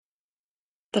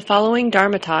The following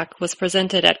Dharma talk was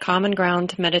presented at Common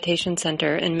Ground Meditation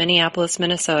Center in Minneapolis,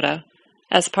 Minnesota,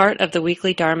 as part of the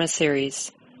weekly Dharma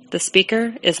series. The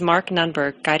speaker is Mark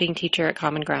Nunberg, guiding teacher at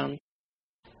Common Ground.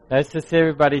 Nice to see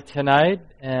everybody tonight,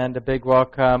 and a big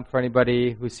welcome for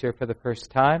anybody who's here for the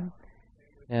first time.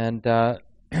 And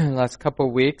last couple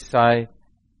of weeks I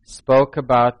spoke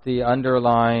about the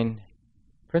underlying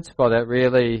principle that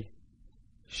really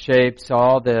shapes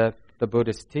all the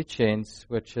Buddhist teachings,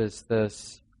 which is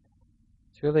this,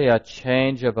 it's really a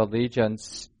change of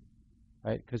allegiance,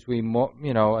 right? Because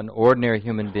an ordinary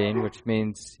human being, which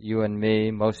means you and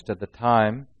me most of the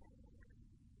time,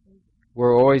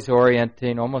 we're almost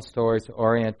always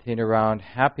orienting around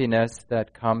happiness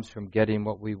that comes from getting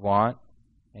what we want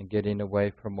and getting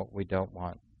away from what we don't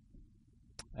want.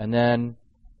 And then,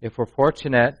 if we're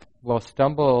fortunate, we'll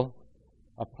stumble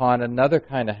upon another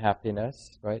kind of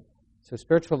happiness, right? So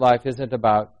spiritual life isn't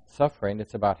about suffering,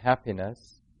 it's about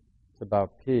happiness, it's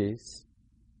about peace,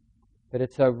 but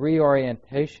it's a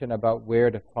reorientation about where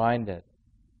to find it.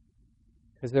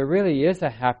 Because there really is a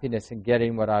happiness in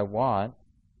getting what I want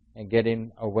and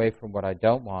getting away from what I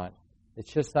don't want.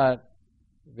 It's just not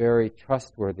very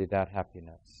trustworthy, that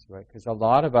happiness, right? Because a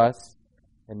lot of us,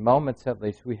 in moments at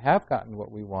least, we have gotten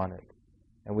what we wanted,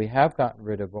 and we have gotten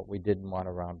rid of what we didn't want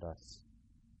around us.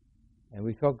 And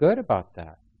we feel good about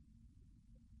that.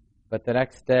 But the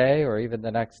next day, or even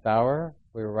the next hour,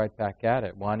 we were right back at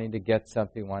it, wanting to get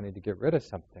something, wanting to get rid of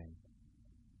something.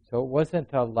 So it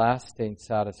wasn't a lasting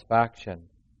satisfaction,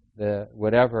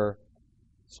 whatever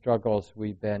struggles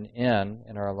we've been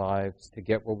in our lives to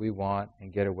get what we want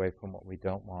and get away from what we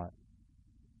don't want.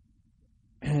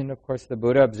 And of course the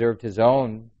Buddha observed his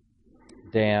own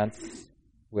dance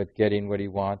with getting what he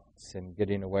wants and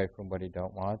getting away from what he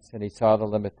don't want, and he saw the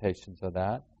limitations of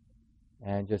that.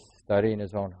 And just studying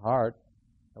his own heart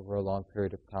over a long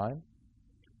period of time,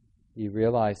 he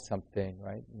realized something,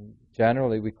 right? And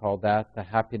generally we call that the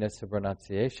happiness of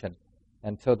renunciation.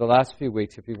 And so the last few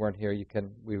weeks, if you weren't here,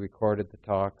 we recorded the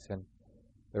talks and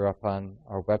they're up on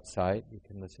our website. You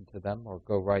can listen to them or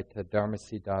go right to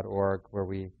dharmaseed.org where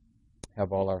we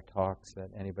have all our talks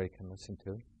that anybody can listen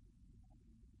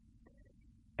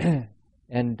to.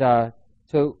 And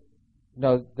so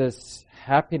this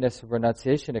happiness of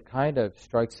renunciation, it kind of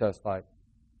strikes us like,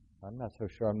 I'm not so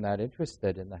sure I'm that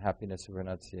interested in the happiness of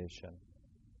renunciation.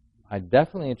 I'm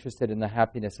definitely interested in the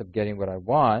happiness of getting what I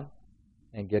want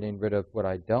and getting rid of what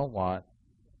I don't want.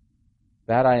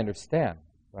 That I understand,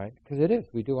 right? Because it is.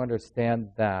 We do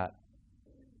understand that.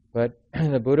 But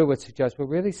the Buddha would suggest, well,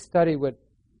 really study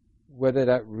whether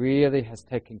that really has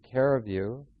taken care of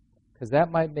you, because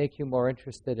that might make you more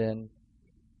interested in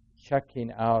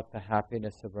checking out the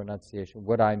happiness of renunciation,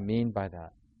 what I mean by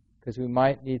that. Because we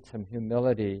might need some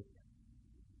humility.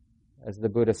 As the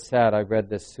Buddha said, I read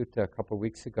this sutta a couple of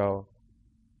weeks ago,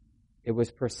 it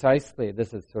was precisely,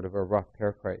 this is sort of a rough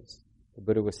paraphrase, the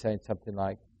Buddha was saying something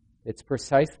like, it's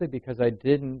precisely because I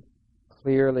didn't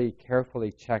clearly,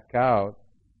 carefully check out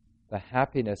the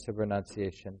happiness of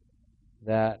renunciation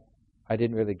that I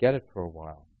didn't really get it for a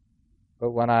while. But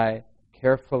when I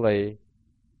carefully,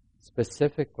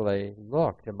 specifically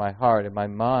looked in my heart, in my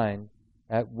mind,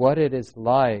 at what it is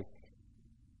like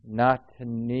not to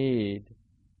need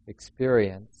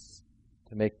experience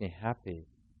to make me happy,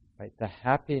 right? The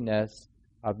happiness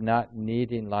of not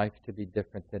needing life to be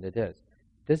different than it is.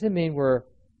 Doesn't mean we're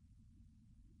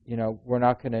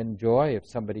not going to enjoy if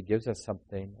somebody gives us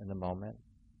something in the moment,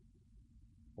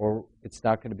 or it's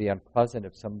not going to be unpleasant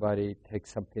if somebody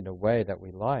takes something away that we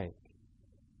like.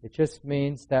 It just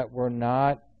means that we're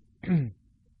not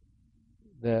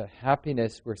the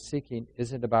happiness we're seeking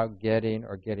isn't about getting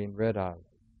or getting rid of.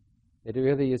 It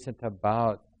really isn't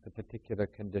about the particular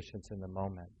conditions in the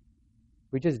moment.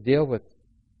 We just deal with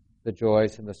the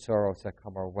joys and the sorrows that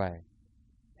come our way.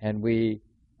 And we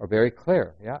are very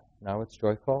clear. Yeah, now it's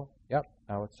joyful. Yep,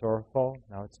 now it's sorrowful.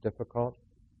 Now it's difficult.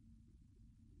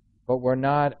 But we're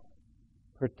not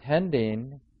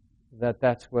pretending that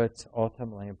that's what's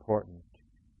ultimately important.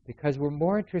 Because we're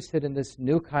more interested in this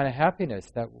new kind of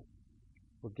happiness that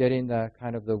we're getting the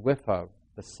kind of the whiff of,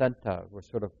 the scent of. We're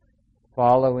sort of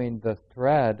following the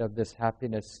thread of this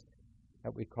happiness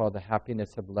that we call the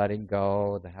happiness of letting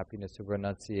go, the happiness of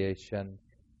renunciation,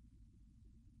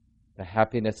 the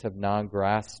happiness of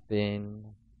non-grasping,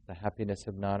 the happiness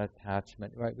of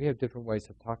non-attachment. Right? We have different ways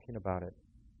of talking about it.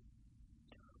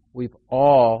 We've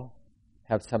all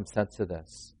have some sense of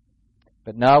this.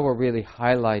 But now we're really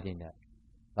highlighting it.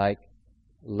 Like,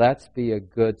 let's be a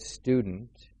good student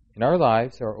in our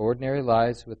lives, our ordinary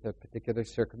lives with the particular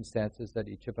circumstances that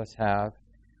each of us have.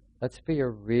 Let's be a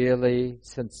really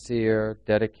sincere,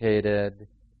 dedicated,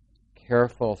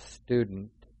 careful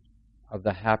student of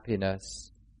the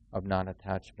happiness of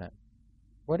non-attachment.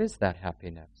 What is that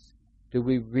happiness?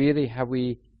 Have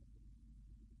we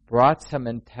brought some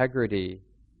integrity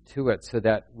to it so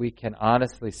that we can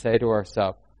honestly say to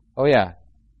ourselves, oh yeah,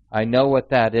 I know what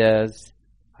that is,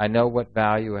 I know what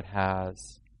value it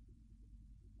has,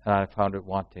 and I found it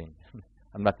wanting.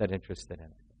 I'm not that interested in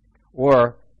it.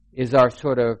 Or is our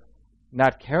sort of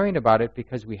not caring about it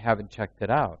because we haven't checked it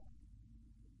out?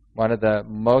 One of the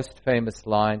most famous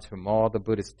lines from all the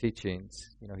Buddhist teachings,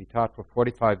 he taught for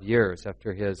 45 years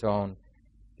after his own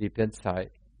deep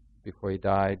insight before he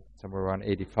died, somewhere around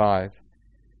 85.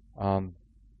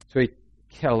 So he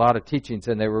had a lot of teachings,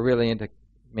 and they were really into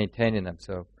maintaining them.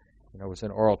 So, it was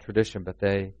an oral tradition, but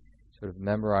they sort of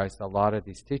memorized a lot of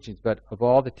these teachings. But of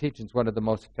all the teachings, one of the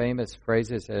most famous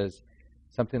phrases is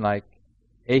something like,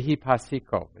 Ehi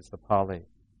pasiko is the Pali.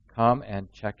 Come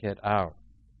and check it out.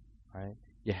 Right?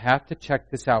 You have to check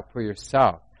this out for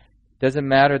yourself. It doesn't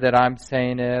matter that I'm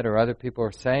saying it or other people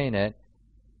are saying it.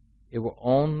 It will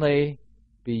only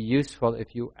be useful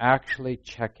if you actually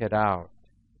check it out.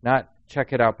 Not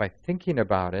check it out by thinking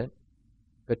about it,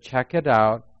 but check it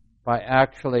out by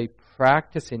actually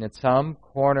practicing in some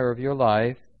corner of your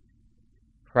life.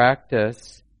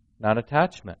 Practice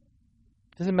non-attachment.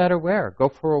 Doesn't matter where. Go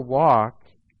for a walk,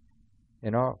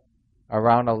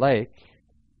 around a lake,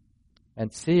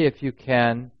 and see if you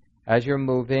can, as you're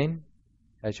moving,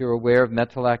 as you're aware of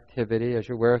mental activity, as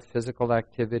you're aware of physical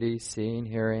activity, seeing,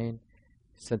 hearing,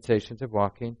 sensations of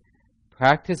walking,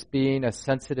 practice being a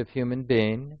sensitive human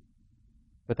being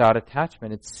without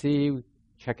attachment and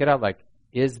check it out, like,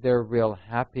 is there real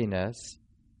happiness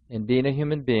in being a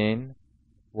human being,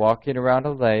 walking around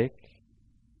a lake,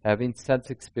 having sense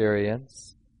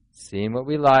experience, seeing what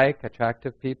we like,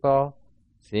 attractive people,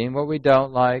 seeing what we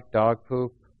don't like, dog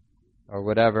poop, or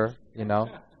whatever,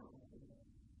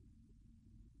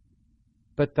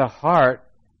 But the heart,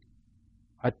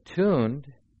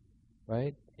 attuned,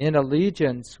 right, in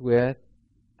allegiance with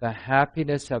the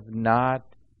happiness of not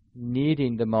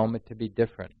needing the moment to be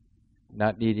different,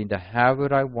 not needing to have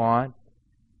what I want,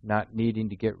 not needing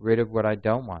to get rid of what I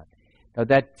don't want. Now,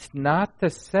 that's not the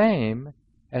same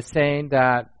as saying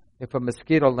that if a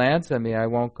mosquito lands on me, I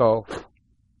won't go,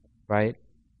 right?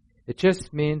 It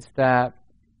just means that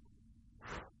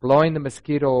blowing the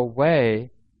mosquito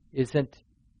away isn't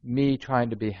me trying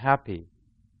to be happy.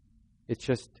 It's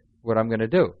just what I'm going to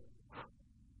do.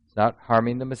 It's not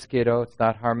harming the mosquito. It's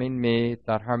not harming me. It's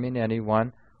not harming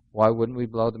anyone. Why wouldn't we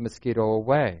blow the mosquito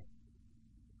away?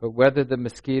 But whether the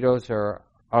mosquitoes are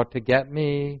out to get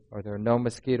me or there are no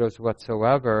mosquitoes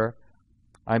whatsoever,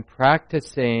 I'm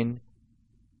practicing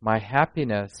my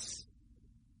happiness,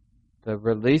 the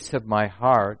release of my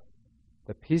heart,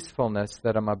 the peacefulness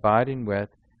that I'm abiding with.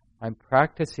 I'm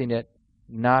practicing it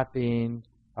not being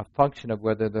a function of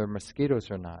whether there are mosquitoes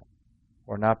or not,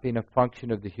 or not being a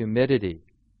function of the humidity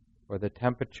or the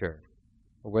temperature,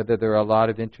 or whether there are a lot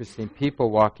of interesting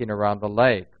people walking around the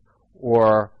lake,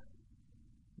 or,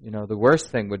 the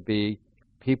worst thing would be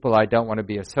people I don't want to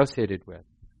be associated with.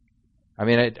 I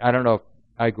mean, I don't know if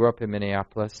I grew up in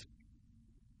Minneapolis,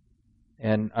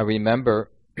 and I remember,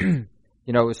 it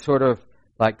was sort of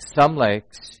like some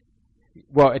lakes.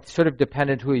 Well, it sort of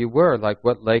depended who you were, like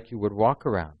what lake you would walk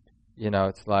around.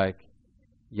 It's like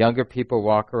younger people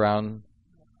walk around,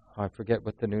 I forget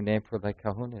what the new name for Lake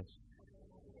Calhoun is.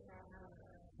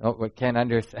 Oh, I can't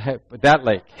understand. That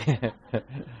lake.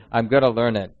 I'm going to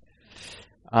learn it.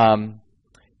 And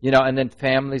then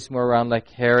families more around Lake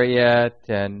Harriet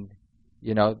and,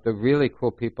 the really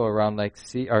cool people around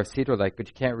Cedar Lake, but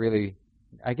you can't really,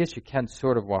 I guess you can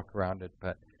sort of walk around it,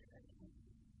 but,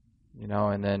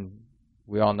 and then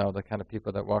we all know the kind of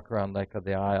people that walk around Lake of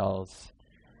the Isles.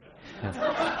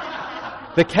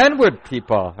 The Kenwood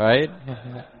people, right?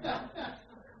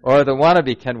 Or the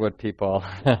wannabe Kenwood people.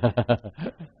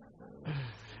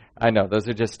 I know, those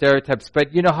are just stereotypes,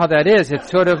 but you know how that is. It's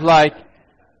sort of like,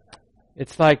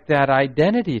 it's like that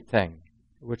identity thing,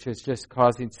 which is just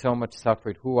causing so much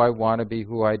suffering. Who I want to be,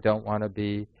 who I don't want to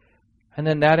be. And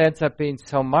then that ends up being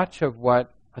so much of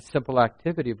what a simple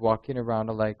activity of walking around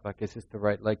a lake, like, is this the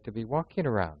right lake to be walking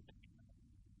around?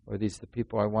 Or are these the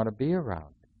people I want to be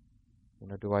around?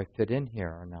 Do I fit in here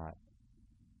or not?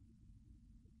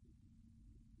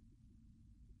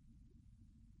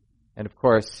 And of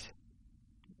course,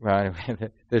 well,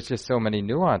 there's just so many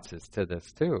nuances to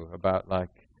this too, about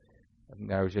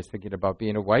I was just thinking about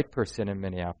being a white person in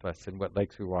Minneapolis and what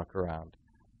lakes we walk around.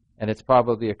 And it's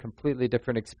probably a completely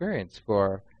different experience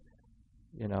for,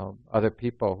 other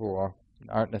people who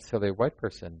aren't necessarily a white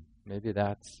person. Maybe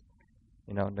that's,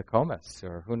 Nokomis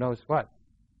or who knows what,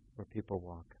 where people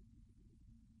walk.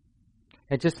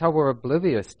 And just how we're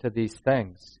oblivious to these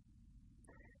things.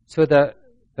 So the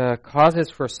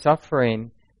causes for suffering,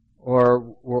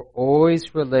 or we're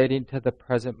always relating to the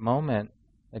present moment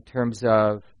in terms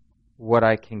of what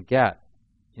I can get.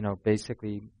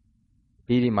 Basically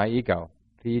feeding my ego,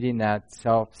 feeding that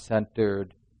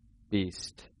self-centered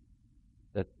beast,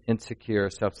 that insecure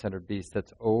self-centered beast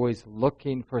that's always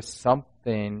looking for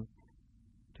something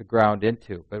to ground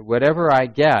into. But whatever I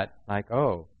get, like,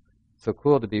 oh, so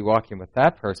cool to be walking with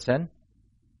that person,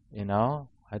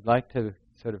 I'd like to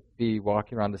sort of be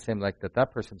walking around the same like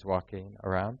that person's walking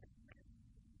around.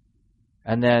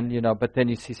 And then, but then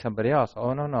you see somebody else.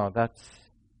 Oh, no,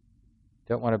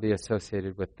 don't want to be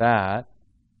associated with that,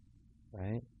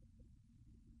 right?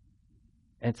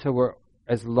 And so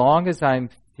as long as I'm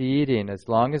feeding, as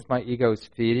long as my ego is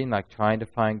feeding, like trying to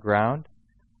find ground,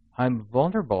 I'm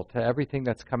vulnerable to everything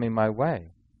that's coming my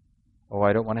way. Oh,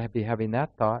 I don't want to be having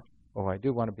that thought. Oh, I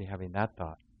do want to be having that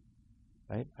thought.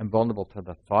 Right? I'm vulnerable to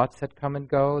the thoughts that come and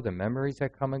go, the memories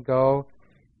that come and go,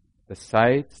 the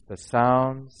sights, the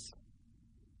sounds.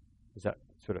 Is that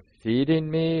sort of feeding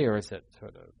me, or is it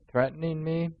sort of threatening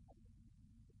me?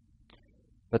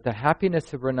 But the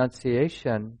happiness of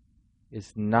renunciation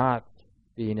is not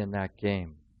being in that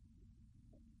game.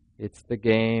 It's the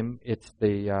game, it's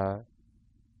the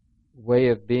way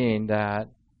of being that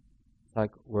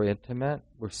like we're intimate,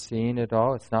 we're seeing it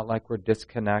all. It's not like we're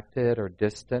disconnected or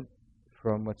distant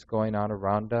from what's going on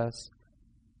around us.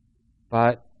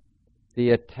 But the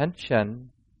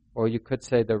attention, or you could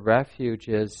say the refuge,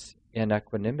 is in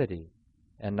equanimity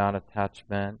and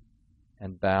non-attachment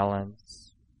and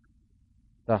balance.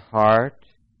 The heart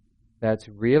that's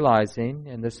realizing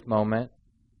in this moment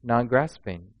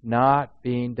non-grasping, not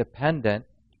being dependent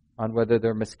on whether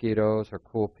they're mosquitoes or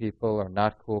cool people or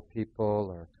not cool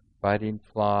people or biting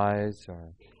flies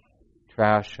or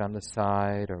trash on the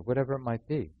side or whatever it might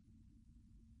be.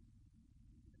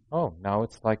 Oh, now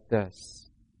it's like this.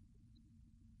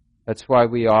 That's why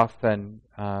we often,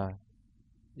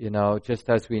 just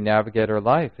as we navigate our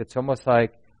life, it's almost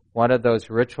like one of those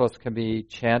rituals can be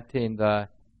chanting the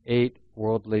 8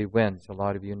 worldly winds. A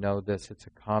lot of you know this. It's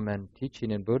a common teaching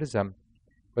in Buddhism,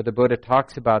 where the Buddha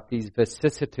talks about these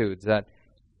vicissitudes that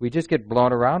we just get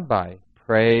blown around by.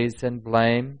 Praise and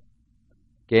blame,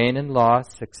 gain and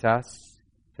loss, success,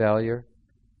 failure,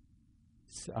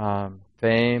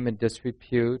 fame and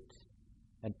disrepute,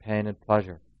 and pain and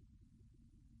pleasure.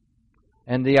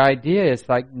 And the idea is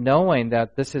like knowing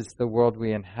that this is the world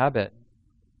we inhabit,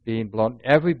 being blown.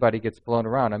 Everybody gets blown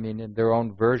around. I mean, in their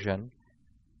own version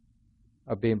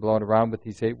of being blown around with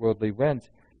these 8 worldly winds.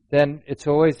 Then it's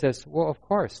always this, well, of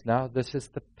course, now this is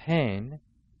the pain.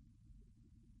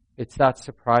 It's not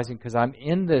surprising because I'm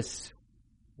in this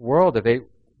world of 8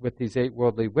 with these 8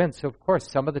 worldly winds. So, of course,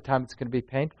 some of the time it's going to be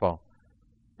painful.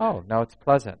 Oh, now it's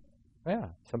pleasant. Yeah,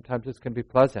 sometimes it's going to be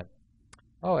pleasant.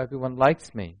 Oh, everyone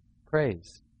likes me.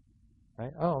 Praise.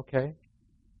 Right? Oh, okay.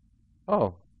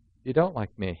 Oh, you don't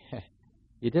like me.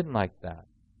 You didn't like that.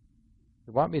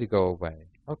 You want me to go away.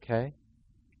 Okay.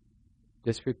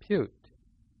 Disrepute.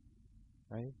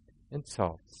 Right?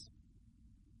 Insults.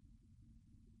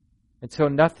 And so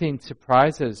nothing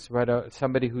surprises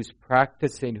somebody who's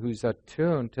practicing, who's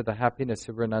attuned to the happiness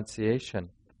of renunciation.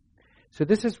 So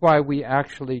this is why we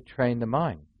actually train the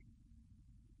mind.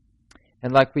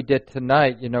 And like we did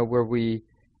tonight, where we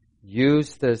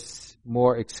use this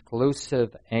more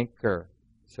exclusive anchor.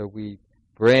 So we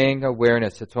bring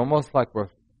awareness. It's almost like we're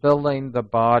filling the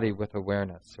body with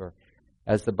awareness, or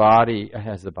as the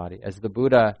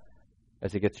Buddha,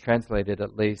 as it gets translated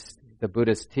at least, the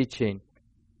Buddha's teaching,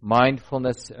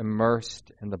 mindfulness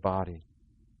immersed in the body,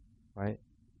 right?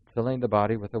 Filling the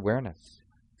body with awareness.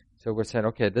 So we're saying,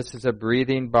 okay, this is a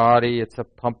breathing body, it's a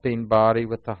pumping body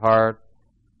with the heart,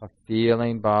 a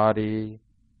feeling body,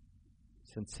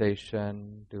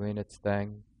 sensation doing its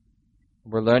thing.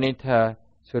 We're learning to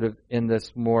sort of, in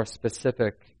this more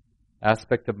specific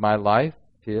aspect of my life,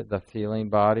 the feeling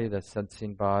body, the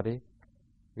sensing body,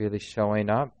 really showing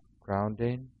up,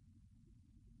 grounding.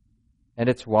 And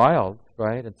it's wild,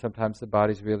 right? And sometimes the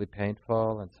body's really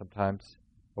painful, and sometimes,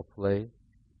 hopefully,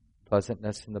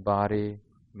 pleasantness in the body,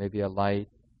 maybe a light,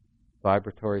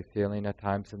 vibratory feeling at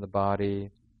times in the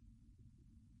body,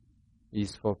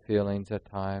 easeful feelings at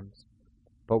times.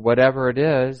 But whatever it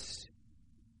is,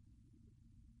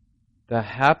 the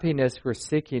happiness we're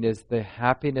seeking is the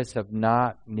happiness of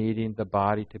not needing the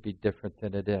body to be different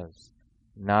than it is,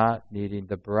 not needing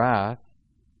the breath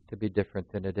to be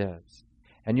different than it is.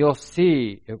 And you'll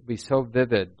see, it will be so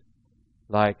vivid,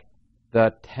 like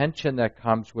the tension that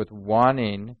comes with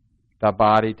wanting the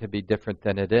body to be different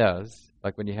than it is,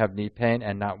 like when you have knee pain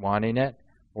and not wanting it,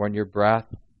 or when your breath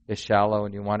is shallow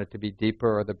and you want it to be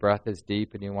deeper, or the breath is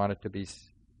deep and you want it to be,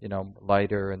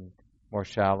 lighter and more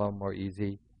shallow, more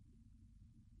easy.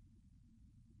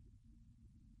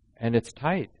 And it's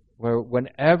tight.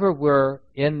 Whenever we're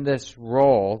in this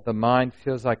role, the mind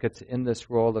feels like it's in this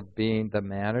role of being the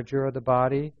manager of the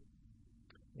body,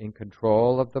 in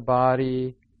control of the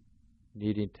body,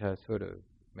 needing to sort of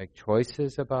make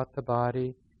choices about the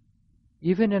body.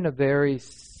 Even in a very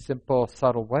simple,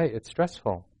 subtle way, it's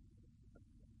stressful.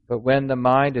 But when the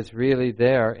mind is really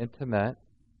there, intimate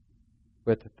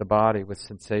with the body, with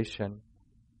sensation,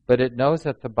 but it knows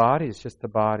that the body is just the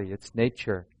body, it's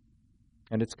nature.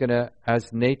 And it's going to,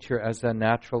 as nature, as a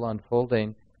natural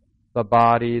unfolding, the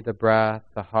body, the breath,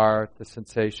 the heart, the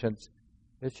sensations,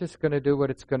 it's just going to do what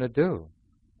it's going to do,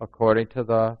 according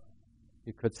to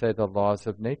you could say, the laws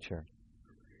of nature.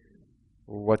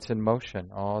 What's in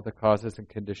motion, all the causes and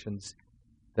conditions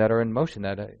that are in motion,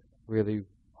 that really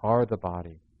are the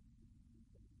body.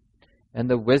 And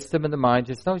the wisdom in the mind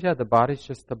just knows, the body's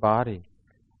just the body.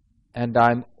 And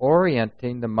I'm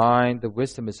orienting the mind, the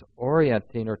wisdom is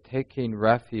orienting or taking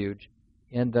refuge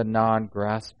in the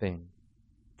non-grasping,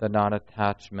 the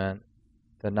non-attachment,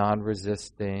 the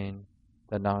non-resisting,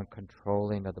 the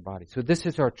non-controlling of the body. So this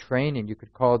is our training. You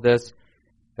could call this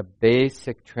the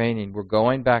basic training. We're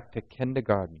going back to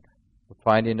kindergarten. We're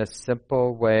finding a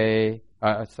simple way,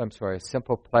 a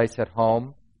simple place at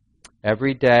home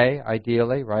every day,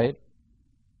 ideally, right?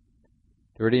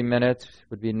 30 minutes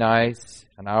would be nice.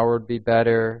 An hour would be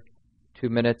better. 2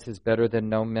 minutes is better than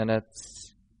no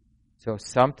minutes. So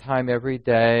sometime every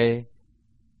day,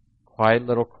 quiet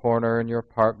little corner in your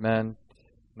apartment,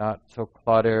 not so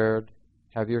cluttered.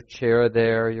 Have your chair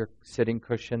there, your sitting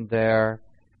cushion there.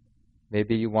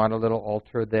 Maybe you want a little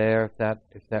altar there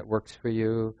if that works for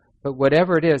you. But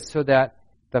whatever it is, so that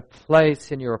the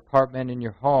place in your apartment, in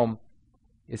your home,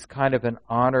 is kind of an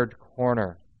honored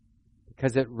corner.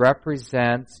 Because it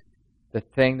represents the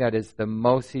thing that is the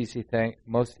most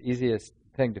easiest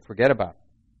thing to forget about.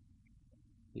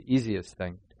 The easiest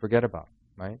thing to forget about,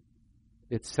 right?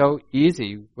 It's so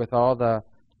easy with all the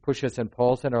pushes and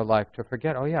pulls in our life to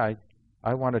forget,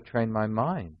 I want to train my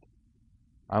mind.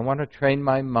 I want to train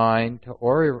my mind to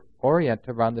orient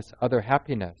around this other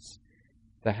happiness,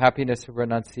 the happiness of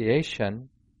renunciation,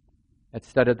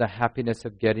 instead of the happiness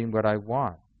of getting what I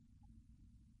want.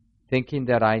 Thinking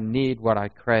that I need what I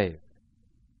crave,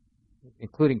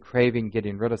 including craving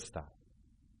getting rid of stuff,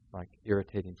 like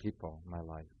irritating people in my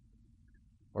life,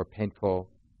 or painful,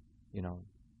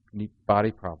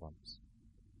 body problems.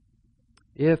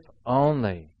 If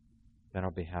only, then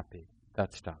I'll be happy.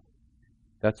 That stuff.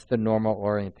 That's the normal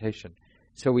orientation.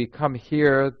 So we come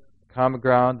here, common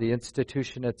ground, the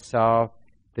institution itself,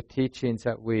 the teachings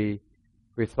that we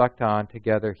reflect on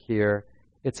together here.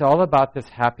 It's all about this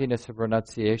happiness of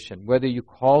renunciation, whether you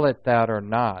call it that or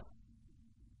not.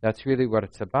 That's really what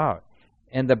it's about.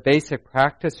 And the basic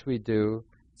practice we do,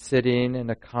 sitting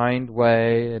in a kind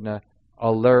way, in an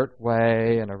alert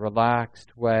way, in a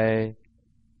relaxed way.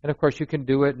 And of course you can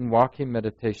do it in walking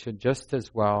meditation just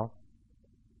as well,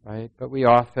 right? But we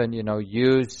often,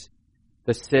 use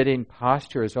the sitting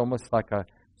posture as almost like a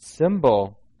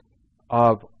symbol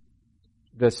of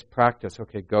this practice.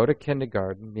 Okay, go to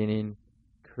kindergarten, meaning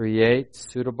create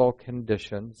suitable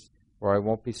conditions where I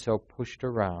won't be so pushed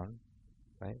around,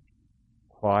 right?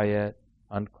 Quiet,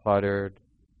 uncluttered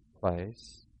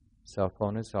place. Cell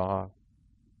phone is off.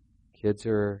 Kids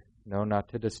are not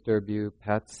to disturb you.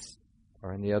 Pets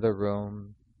are in the other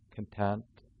room, content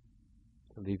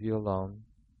to leave you alone.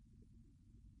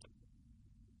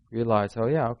 Realize,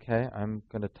 I'm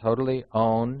going to totally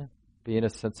own being a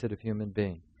sensitive human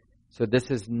being. So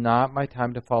this is not my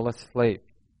time to fall asleep.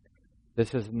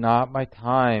 This is not my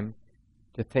time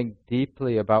to think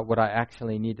deeply about what I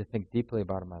actually need to think deeply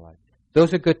about in my life.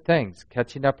 Those are good things.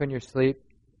 Catching up in your sleep,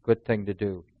 good thing to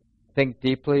do. Think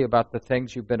deeply about the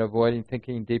things you've been avoiding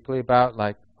thinking deeply about,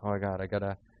 like, oh my God, I got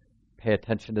to pay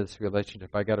attention to this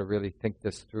relationship. I got to really think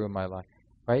this through in my life,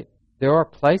 right? There are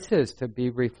places to be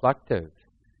reflective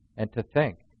and to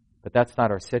think, but that's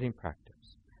not our sitting practice.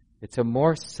 It's a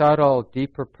more subtle,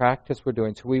 deeper practice we're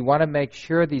doing. So we want to make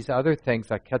sure these other things,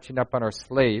 like catching up on our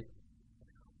sleep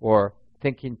or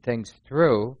thinking things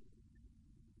through,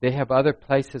 they have other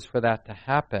places for that to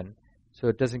happen so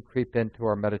it doesn't creep into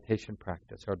our meditation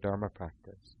practice, our Dharma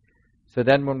practice. So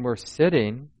then when we're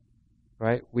sitting,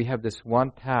 right, we have this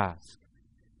one task.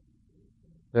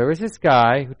 There is this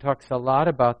guy who talks a lot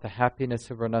about the happiness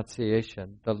of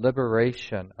renunciation, the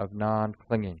liberation of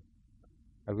non-clinging.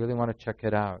 I really want to check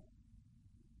it out.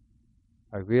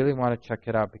 I really want to check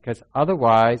it out, because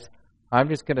otherwise I'm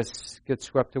just going to get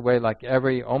swept away like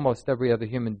almost every other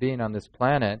human being on this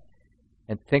planet,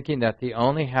 and thinking that the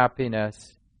only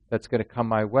happiness that's going to come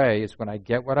my way is when I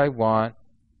get what I want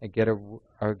and get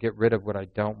rid of what I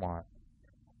don't want.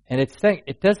 And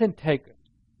it doesn't take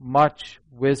much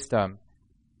wisdom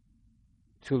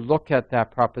to look at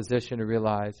that proposition and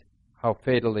realize how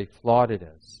fatally flawed it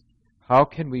is. How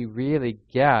can we really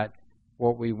get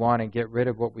what we want and get rid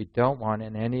of what we don't want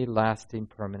in any lasting,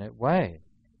 permanent way?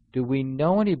 Do we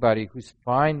know anybody who's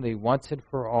finally, once and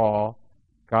for all,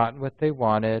 gotten what they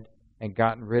wanted and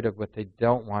gotten rid of what they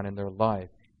don't want in their life,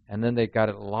 and then they got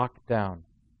it locked down?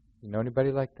 You know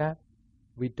anybody like that?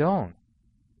 We don't.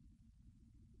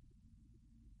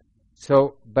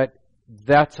 So, but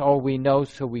that's all we know,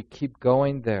 so we keep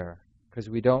going there because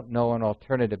we don't know an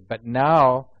alternative. But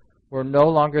now we're no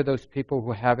longer those people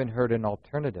who haven't heard an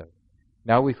alternative.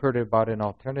 Now we've heard about an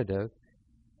alternative,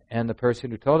 and the person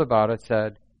who told about it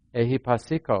said, Ehi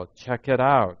Pasiko, check it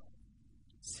out.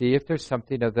 See if there's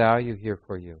something of value here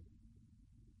for you.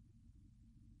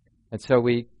 And so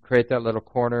we create that little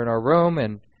corner in our room,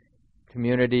 and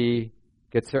community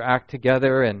gets their act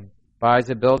together and buys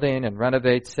a building and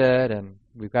renovates it, and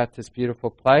we've got this beautiful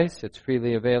place. It's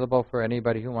freely available for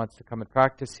anybody who wants to come and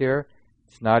practice here.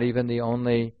 It's not even the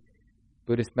only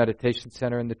Buddhist meditation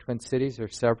center in the Twin Cities. There are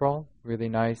several really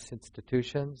nice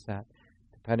institutions that,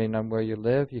 depending on where you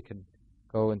live, you can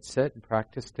go and sit and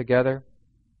practice together,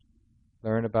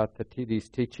 learn about these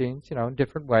teachings, in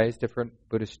different ways. Different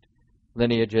Buddhist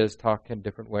lineages talk in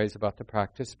different ways about the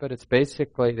practice, but it's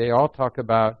basically, they all talk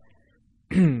about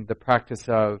the practice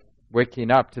of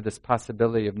waking up to this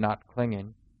possibility of not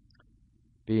clinging,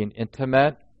 being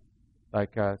intimate,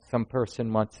 like some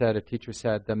person once said, a teacher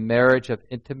said, the marriage of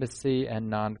intimacy and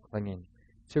non-clinging.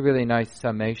 It's a really nice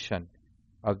summation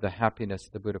of the happiness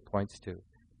the Buddha points to.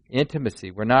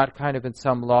 Intimacy. We're not kind of in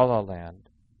some la-la land,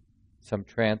 some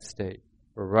trance state.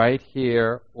 We're right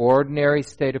here, ordinary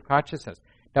state of consciousness.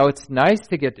 Now, it's nice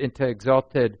to get into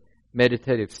exalted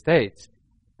meditative states,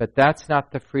 but that's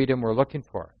not the freedom we're looking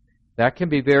for. That can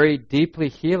be very deeply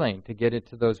healing to get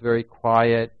into those very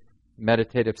quiet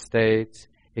meditative states.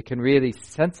 It can really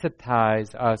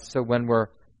sensitize us so when we're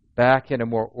back in a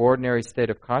more ordinary state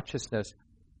of consciousness,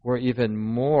 we're even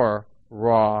more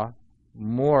raw,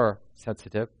 more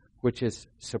sensitive, which is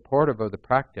supportive of the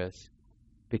practice,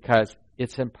 because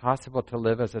it's impossible to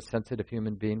live as a sensitive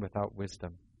human being without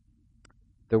wisdom.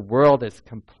 The world is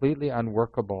completely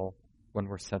unworkable when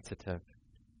we're sensitive,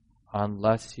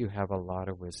 unless you have a lot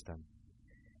of wisdom.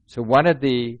 So one of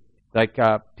the,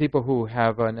 people who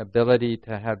have an ability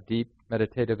to have deep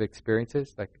meditative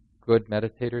experiences, like good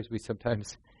meditators, we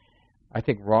sometimes, I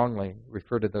think wrongly,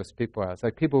 refer to those people as,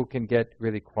 like people who can get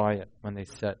really quiet when they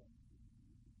sit.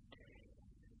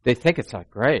 They think it's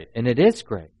not great, and it is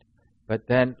great. But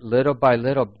then little by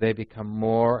little, they become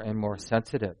more and more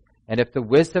sensitive. And if the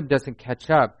wisdom doesn't catch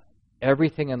up,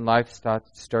 everything in life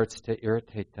starts to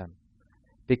irritate them.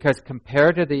 Because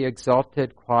compared to the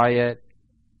exalted, quiet,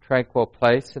 tranquil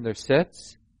place in their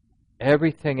sits,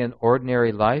 everything in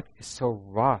ordinary life is so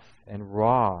rough and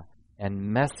raw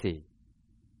and messy.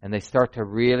 And they start to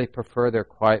really prefer their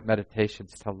quiet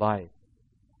meditations to life.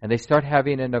 And they start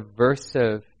having an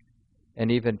aversive and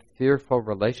even fearful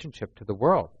relationship to the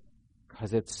world,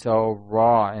 because it's so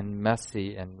raw and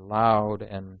messy and loud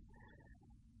and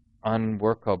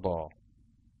unworkable.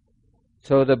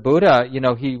 So the Buddha,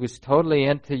 he was totally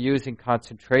into using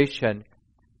concentration,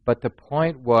 but the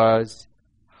point was,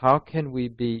 how can we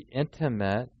be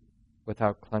intimate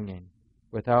without clinging,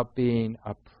 without being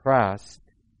oppressed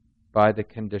by the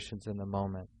conditions in the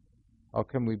moment? How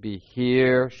can we be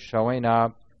here, showing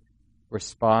up,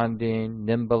 responding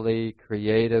nimbly,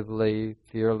 creatively,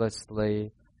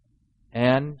 fearlessly,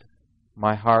 and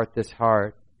this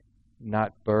heart,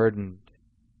 not burdened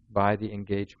by the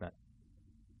engagement?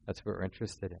 That's what we're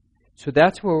interested in. So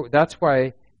that's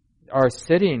why our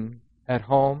sitting at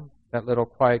home, that little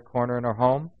quiet corner in our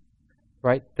home,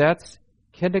 right? That's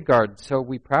kindergarten. So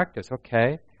we practice.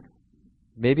 Okay,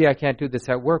 maybe I can't do this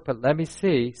at work, but let me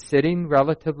see. Sitting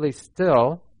relatively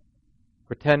still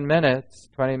for 10 minutes,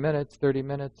 20 minutes, 30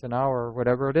 minutes, an hour,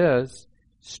 whatever it is,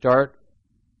 start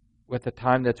with a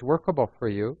time that's workable for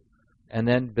you, and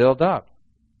then build up.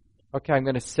 Okay, I'm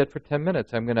going to sit for 10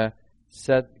 minutes. I'm going to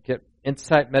get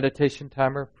Insight Meditation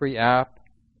Timer, free app.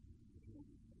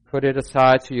 Put it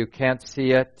aside so you can't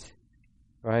see it,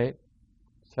 right?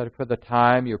 Set it for the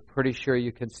time you're pretty sure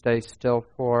you can stay still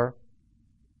for.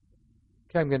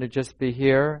 Okay, I'm going to just be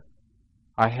here.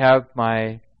 I have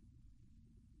my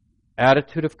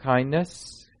attitude of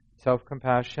kindness,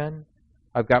 self-compassion.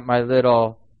 I've got my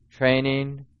little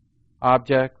training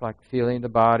object, like feeling the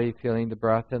body, feeling the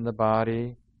breath in the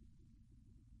body.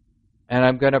 And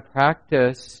I'm going to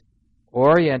practice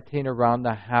orienting around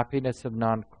the happiness of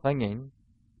non-clinging,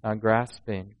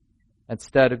 non-grasping,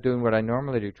 instead of doing what I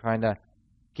normally do, trying to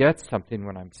get something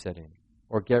when I'm sitting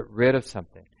or get rid of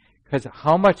something. Because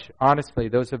how much, honestly,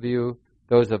 those of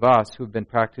us who've been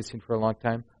practicing for a long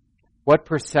time, what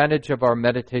percentage of our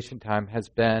meditation time has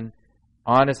been,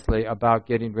 honestly, about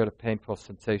getting rid of painful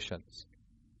sensations?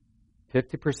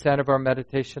 50% of our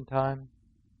meditation time?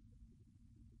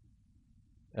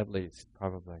 At least,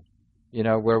 probably.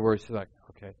 Where we're like,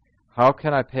 okay, how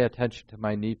can I pay attention to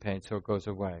my knee pain so it goes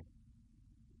away?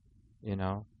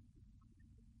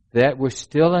 That we're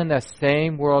still in the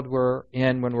same world we're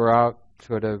in when we're out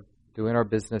sort of doing our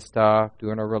business stuff,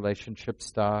 doing our relationship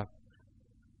stuff.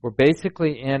 We're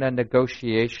basically in a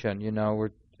negotiation,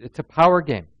 it's a power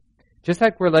game. Just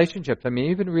like relationships. I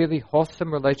mean, even really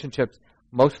wholesome relationships,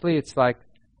 mostly it's like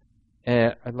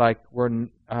we're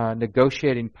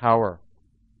negotiating power.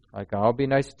 Like, I'll be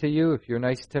nice to you if you're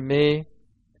nice to me.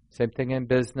 Same thing in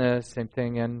business, same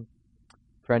thing in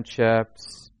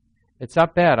friendships. It's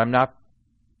not bad. I'm not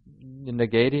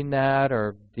negating that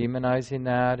or demonizing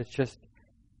that.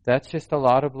 That's just a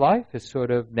lot of life, is sort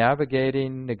of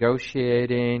navigating,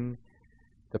 negotiating,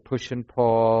 the push and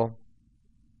pull.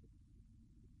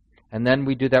 And then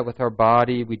we do that with our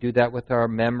body, we do that with our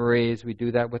memories, we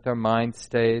do that with our mind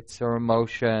states, our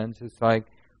emotions. It's like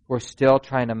we're still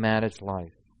trying to manage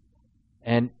life.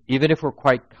 And even if we're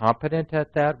quite competent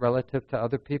at that relative to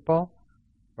other people,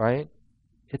 right,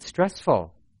 it's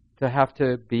stressful to have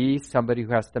to be somebody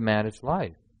who has to manage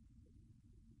life.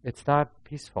 It's not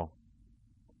peaceful.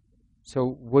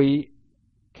 So we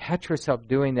catch ourselves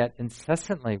doing that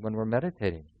incessantly when we're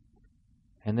meditating.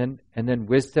 And then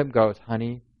wisdom goes,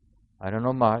 honey, I don't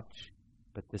know much,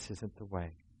 but this isn't the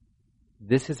way.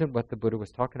 This isn't what the Buddha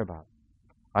was talking about.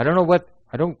 I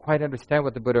don't quite understand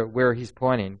what the Buddha, where he's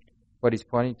pointing, what he's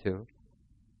pointing to,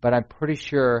 but I'm pretty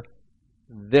sure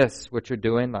this, what you're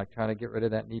doing, like trying to get rid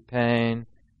of that knee pain,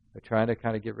 or trying to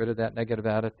kind of get rid of that negative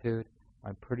attitude,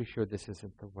 I'm pretty sure this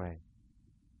isn't the way.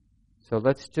 So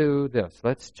let's do this.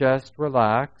 Let's just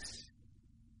relax.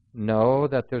 Know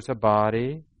that there's a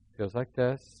body, feels like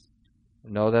this.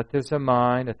 Know that there's a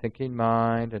mind, a thinking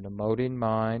mind, an emoting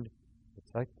mind.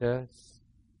 It's like this.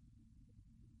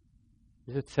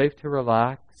 Is it safe to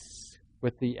relax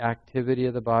with the activity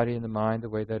of the body and the mind the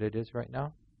way that it is right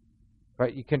now?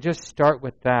 Right? You can just start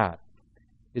with that.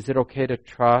 Is it okay to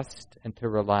trust and to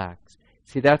relax?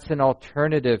 See, that's an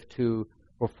alternative to,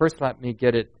 well, first let me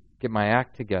get my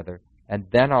act together, and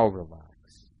then I'll relax.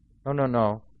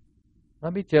 No.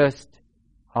 Let me just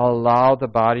allow the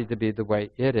body to be the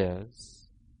way it is.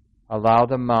 Allow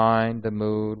the mind, the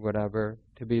mood, whatever,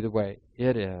 to be the way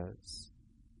it is.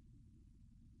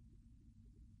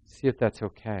 See if that's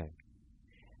okay.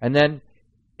 And then,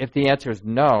 if the answer is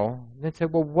no, then say,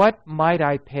 well, what might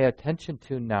I pay attention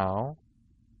to now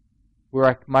where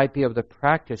I might be able to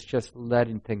practice just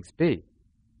letting things be?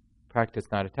 Practice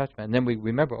not attachment. And then we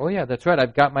remember, oh yeah, that's right,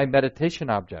 I've got my meditation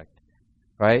object,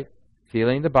 right?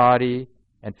 Feeling the body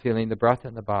and feeling the breath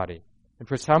in the body. And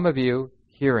for some of you,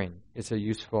 hearing is a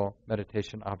useful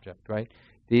meditation object, right?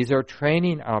 These are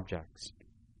training objects.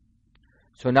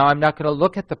 So now I'm not going to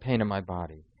look at the pain in my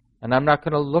body. And I'm not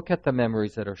going to look at the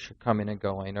memories that are coming and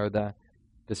going, or the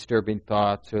disturbing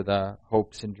thoughts, or the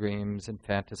hopes and dreams and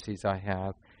fantasies I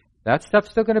have. That stuff's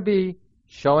still going to be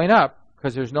showing up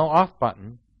because there's no off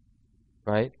button,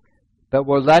 right? But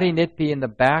we're letting it be in the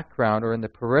background or in the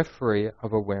periphery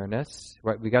of awareness,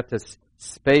 right? We got this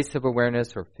space of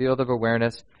awareness or field of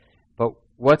awareness, but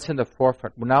what's in the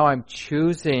forefront? Well, now I'm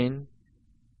choosing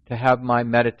to have my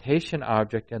meditation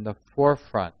object in the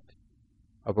forefront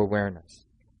of awareness.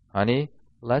 Honey,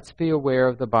 let's be aware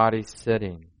of the body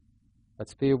sitting.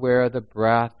 Let's be aware of the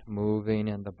breath moving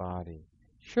in the body.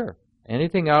 Sure,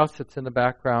 anything else that's in the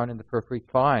background, in the periphery,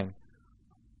 fine.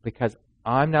 Because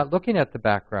I'm not looking at the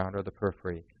background or the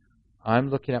periphery. I'm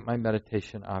looking at my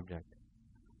meditation object.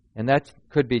 And that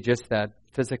could be just that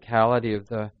physicality of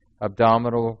the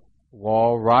abdominal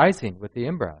wall rising with the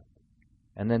in-breath.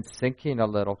 And then sinking a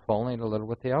little, falling a little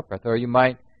with the out-breath. Or you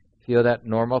might feel that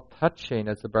normal touching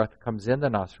as the breath comes in the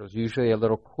nostrils, usually a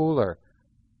little cooler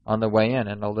on the way in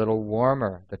and a little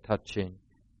warmer, the touching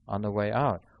on the way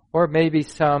out. Or maybe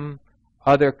some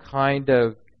other kind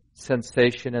of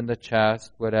sensation in the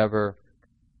chest, whatever.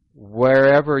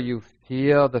 Wherever you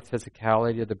feel the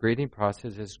physicality of the breathing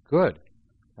process is good,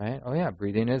 right? Oh yeah,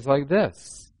 breathing is like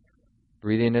this.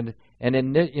 Breathing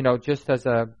in, just as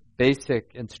a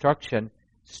basic instruction,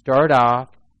 start off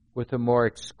with a more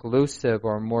exclusive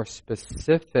or more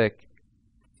specific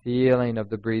feeling of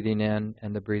the breathing in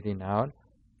and the breathing out.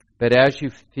 But as you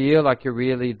feel like you're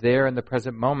really there in the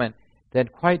present moment, then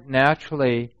quite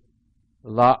naturally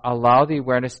allow the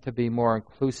awareness to be more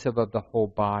inclusive of the whole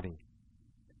body.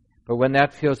 But when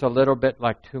that feels a little bit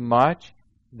like too much,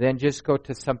 then just go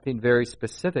to something very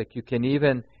specific. You can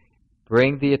even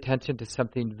bring the attention to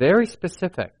something very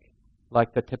specific,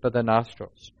 like the tip of the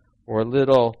nostrils, or a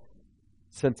little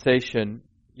sensation,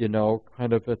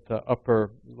 kind of at the upper,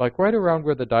 like right around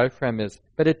where the diaphragm is.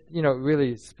 But it,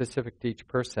 really specific to each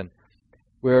person,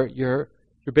 where you're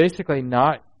basically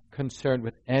not concerned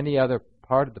with any other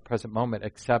part of the present moment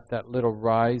except that little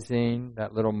rising,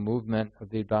 that little movement of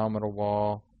the abdominal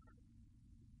wall,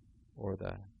 or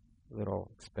the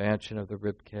little expansion of the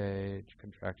rib cage,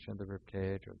 contraction of the rib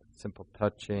cage, or the simple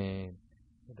touching,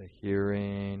 or the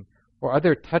hearing, or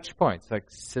other touch points like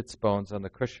sits bones on the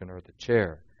cushion or the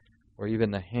chair, or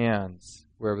even the hands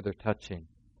wherever they're touching.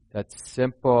 That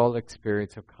simple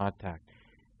experience of contact.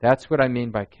 That's what I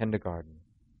mean by kindergarten.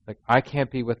 Like, I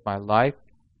can't be with my life,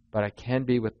 but I can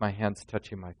be with my hands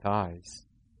touching my thighs.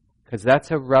 Because that's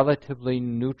a relatively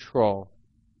neutral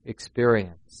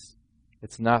experience.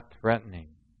 It's not threatening.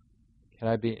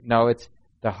 It's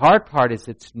the hard part is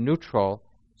it's neutral,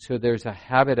 so there's a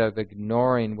habit of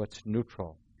ignoring what's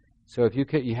neutral. So if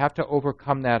you have to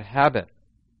overcome that habit.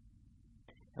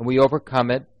 And we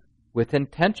overcome it with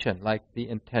intention, like the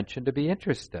intention to be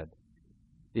interested,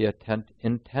 the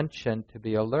intention to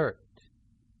be alert,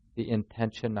 the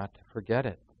intention not to forget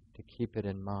it, to keep it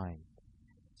in mind.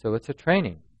 So it's a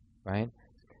training, right?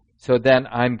 So then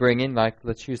I'm bringing,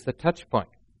 let's use the touch point.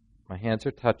 My hands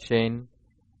are touching,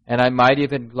 and I might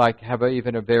even have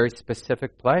a very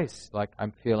specific place, like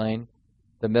I'm feeling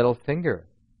the middle finger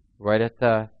right at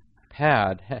the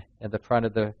pad at the front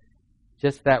of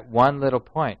just that one little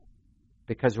point.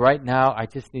 Because right now I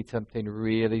just need something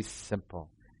really simple.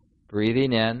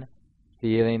 Breathing in,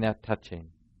 feeling that touching.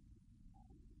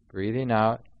 Breathing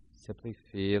out, simply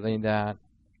feeling that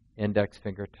index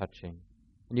finger touching.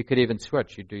 And you could even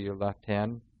switch. You do your left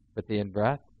hand with the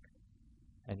in-breath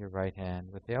and your right hand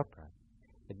with the out-breath.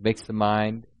 It makes the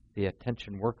mind, the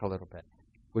attention work a little bit,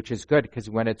 which is good because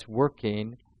when it's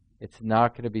working, it's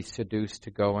not going to be seduced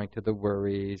to going to the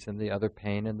worries and the other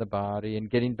pain in the body and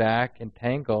getting back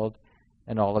entangled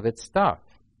in all of its stuff,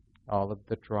 all of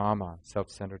the drama,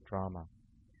 self-centered drama.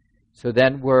 So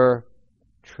then we're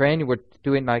training, we're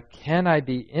doing can I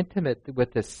be intimate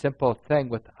with this simple thing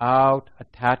without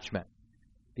attachment?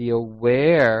 Be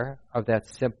aware of that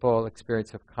simple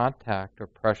experience of contact or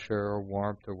pressure or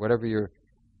warmth or whatever you're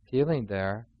feeling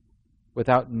there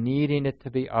without needing it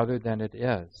to be other than it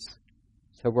is.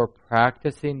 So we're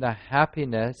practicing the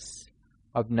happiness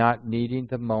of not needing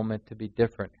the moment to be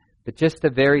different, but just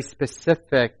a very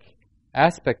specific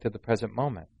aspect of the present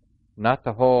moment, not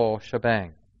the whole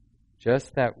shebang,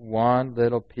 just that one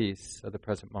little piece of the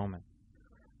present moment.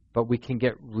 But we can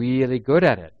get really good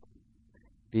at it,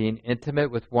 being intimate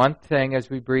with one thing as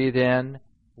we breathe in,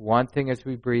 one thing as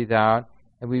we breathe out,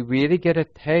 and we really get a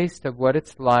taste of what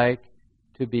it's like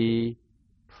to be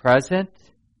present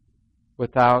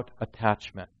without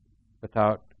attachment,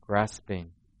 without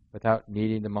grasping, without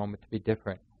needing the moment to be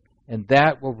different. And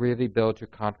that will really build your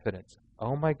confidence.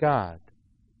 Oh my God,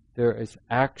 there is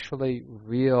actually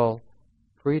real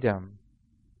freedom.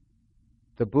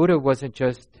 The Buddha wasn't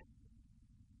just,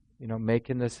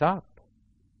 making this up.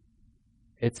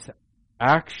 It's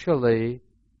actually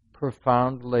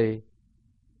profoundly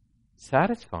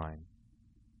satisfying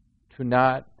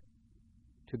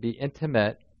to be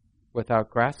intimate without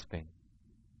grasping.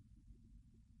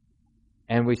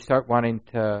 And we start wanting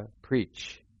to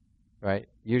preach, right?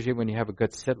 Usually when you have a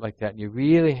good sit like that and you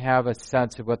really have a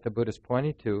sense of what the Buddha's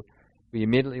pointing to, we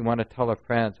immediately want to tell our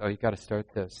friends, oh, you got to start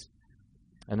this.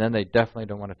 And then they definitely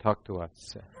don't want to talk to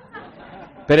us.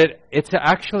 But it's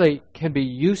actually can be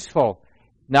useful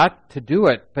not to do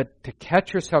it, but to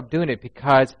catch yourself doing it,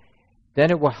 because then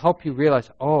it will help you realize,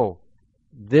 oh,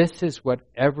 this is what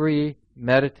every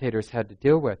meditator's had to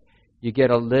deal with. You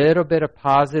get a little bit of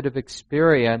positive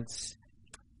experience,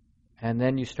 and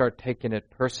then you start taking it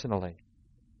personally,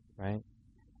 right?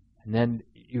 And then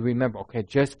you remember, okay,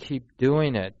 just keep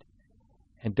doing it,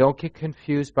 and don't get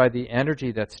confused by the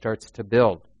energy that starts to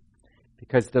build.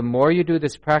 Because the more you do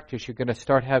this practice, you're going to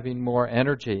start having more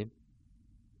energy.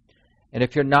 And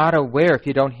if you're not aware, if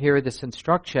you don't hear this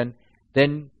instruction,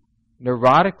 then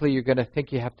neurotically you're going to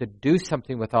think you have to do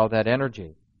something with all that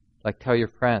energy. Like tell your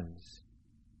friends,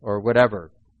 or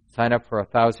whatever. Sign up for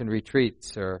 1,000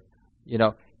 retreats, or,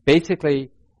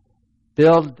 basically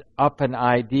build up an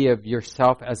idea of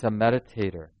yourself as a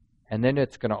meditator. and then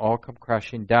it's going to all come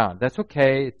crashing down. That's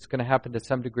okay. It's going to happen to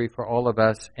some degree for all of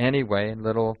us anyway, in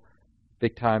little,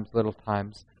 big times, little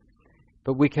times.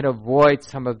 But we can avoid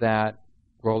some of that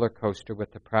roller coaster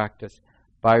with the practice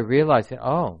by realizing,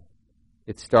 oh,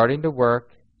 it's starting to work.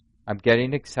 I'm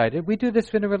getting excited. We do this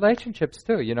in relationships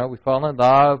too. You know, we fall in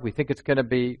love. We think it's going to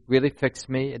be really fix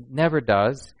me. It never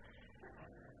does.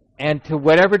 And to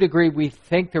whatever degree we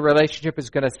think the relationship is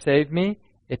going to save me,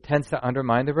 it tends to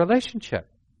undermine the relationship.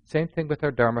 Same thing with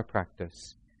our Dharma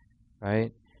practice,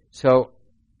 right? So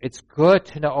it's good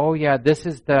to know, oh yeah, this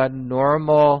is the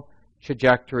normal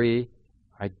trajectory.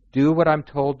 I do what I'm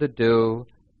told to do.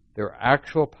 There are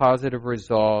actual positive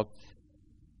results.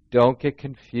 Don't get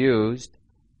confused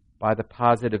by the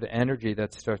positive energy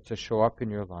that starts to show up in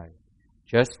your life.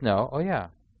 Just know, oh yeah,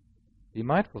 be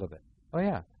mindful of it. Oh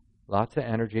yeah, lots of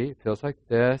energy. It feels like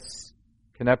this.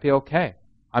 Can that be okay?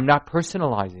 I'm not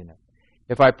personalizing it.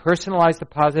 If I personalize the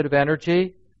positive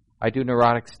energy, I do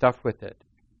neurotic stuff with it.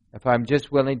 If I'm just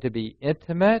willing to be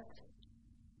intimate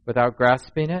without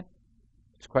grasping it,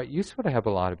 it's quite useful to have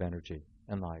a lot of energy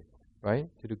in life, right?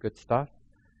 To do good stuff,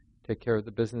 take care of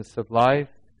the business of life,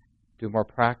 do more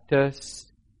practice,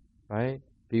 right?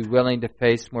 Be willing to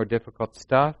face more difficult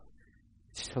stuff.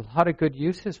 It's just a lot of good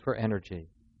uses for energy.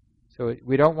 So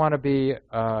we don't want to be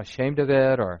ashamed of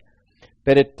it,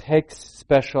 but it takes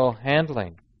special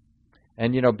handling.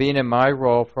 And, you know, being in my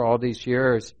role for all these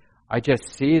years, I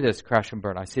just see this crash and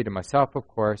burn. I see it in myself, of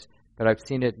course, but I've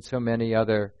seen it in so many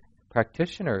other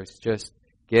practitioners, just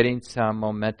getting some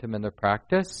momentum in their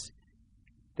practice,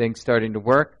 things starting to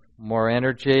work, more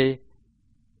energy,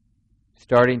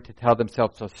 starting to tell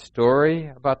themselves a story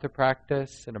about their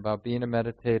practice and about being a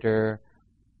meditator.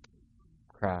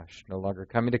 Crash, no longer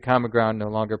coming to common ground, no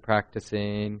longer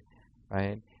practicing,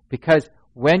 right? Because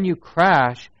when you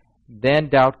crash, then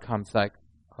doubt comes like,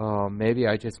 oh, maybe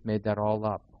I just made that all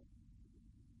up.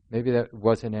 Maybe that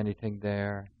wasn't anything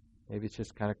there. Maybe it's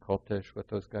just kind of cultish what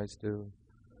those guys do.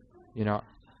 You know,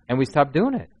 and we stop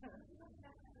doing it.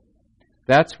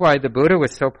 That's why the Buddha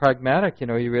was so pragmatic. You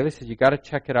know, he really said you got to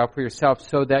check it out for yourself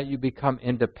so that you become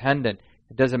independent.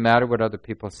 It doesn't matter what other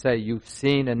people say. You've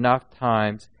seen enough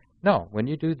times. No, when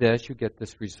you do this, you get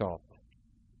this result.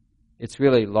 It's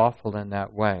really lawful in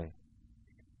that way.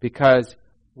 Because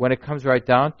when it comes right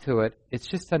down to it, it's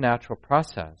just a natural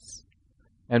process.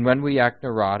 And when we act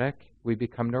neurotic, we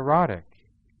become neurotic.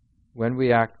 When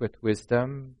we act with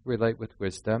wisdom, relate with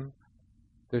wisdom,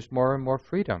 there's more and more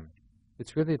freedom.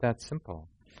 It's really that simple.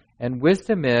 And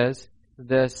wisdom is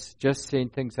this just seeing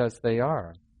things as they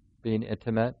are, being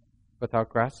intimate without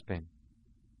grasping.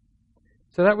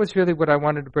 So that was really what I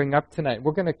wanted to bring up tonight.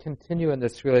 We're going to continue in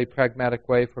this really pragmatic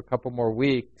way for a couple more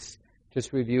weeks,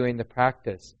 just reviewing the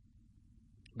practice.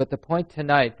 But the point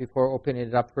tonight, before opening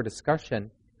it up for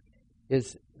discussion,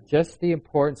 is just the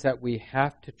importance that we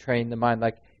have to train the mind.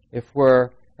 Like, if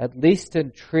we're at least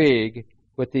intrigued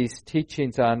with these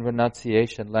teachings on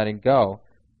renunciation, letting go,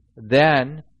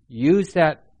 then use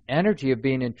that energy of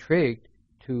being intrigued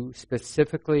to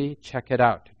specifically check it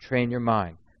out, to train your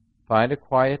mind. Find a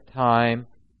quiet time,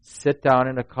 sit down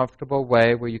in a comfortable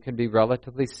way where you can be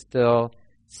relatively still,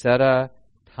 set a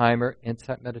timer,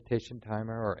 insight meditation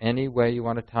timer, or any way you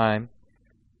want to time,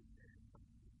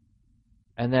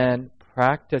 and then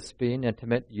practice being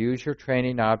intimate. Use your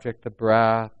training object, the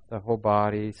breath, the whole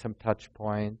body, some touch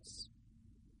points,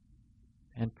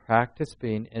 and practice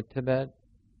being intimate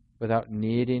without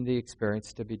needing the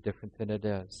experience to be different than it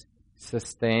is.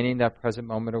 Sustaining that present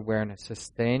moment awareness,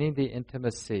 sustaining the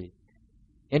intimacy,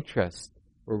 interest.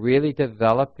 We're really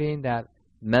developing that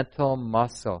mental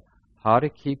muscle, how to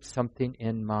keep something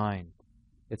in mind.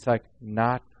 It's like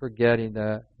not forgetting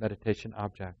the meditation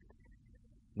object.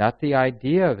 Not the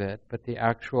idea of it, but the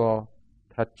actual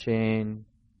touching,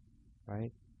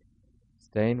 right?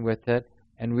 Staying with it.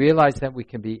 And realize that we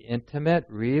can be intimate,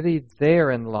 really there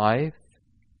in life,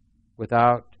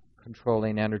 without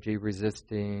controlling energy,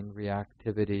 resisting,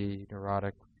 reactivity,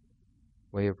 neurotic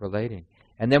way of relating.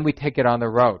 And then we take it on the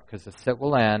road, because the sit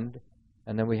will end,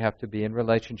 and then we have to be in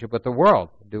relationship with the world,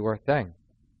 do our thing.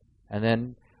 And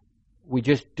then we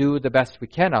just do the best we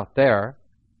can out there,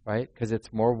 right? Because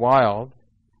it's more wild.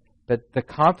 But the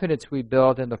confidence we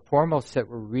build in the formal sit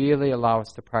will really allow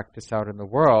us to practice out in the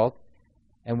world.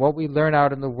 And what we learn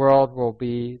out in the world will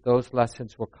be, those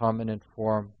lessons will come and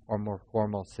inform our more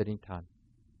formal sitting time.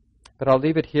 But I'll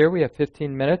leave it here. We have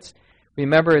 15 minutes.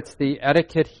 Remember, it's the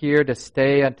etiquette here to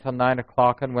stay until 9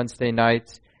 o'clock on Wednesday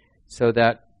nights so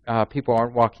that people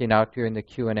aren't walking out during the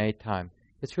Q&A time.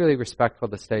 It's really respectful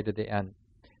to stay to the end.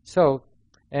 So,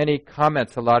 any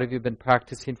comments? A lot of you have been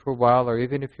practicing for a while, or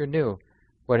even if you're new,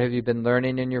 What have you been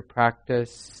learning in your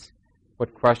practice?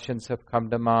 What questions have come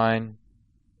to mind?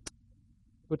 Who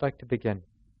would like to begin?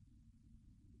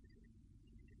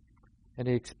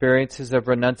 Any experiences of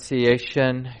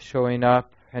renunciation showing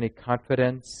up? Any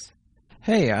confidence?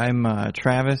 Hey, I'm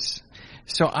Travis.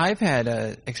 So I've had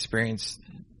a experience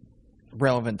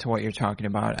relevant to what you're talking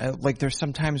about. Like there's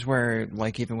some times where,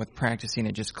 like even with practicing,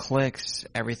 it just clicks,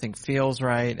 everything feels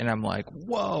right, and I'm like,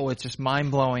 whoa, it's just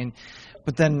mind-blowing.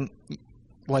 But then,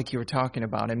 like you were talking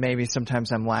about, and maybe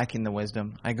sometimes I'm lacking the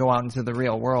wisdom. I go out into the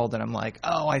real world and I'm like,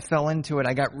 oh, I fell into it.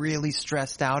 I got really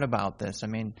stressed out about this. I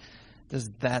mean, does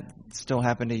that still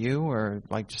happen to you, or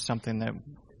like just something that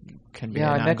can be an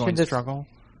ongoing struggle?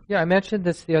 Yeah, I mentioned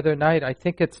this the other night. I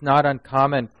think it's not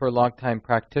uncommon for long-time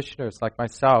practitioners like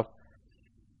myself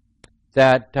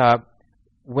that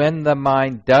when the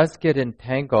mind does get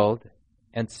entangled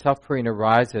and suffering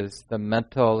arises, the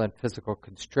mental and physical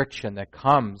constriction that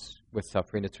comes with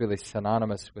suffering, it's really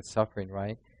synonymous with suffering,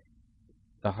 right?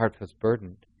 The heart feels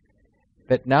burdened.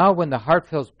 But now when the heart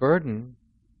feels burdened,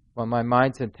 when my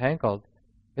mind's entangled,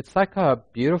 it's like a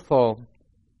beautiful,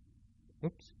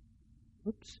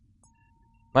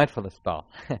 mindfulness ball.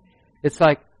 It's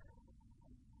like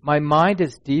my mind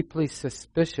is deeply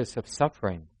suspicious of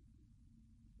suffering.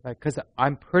 Right? Because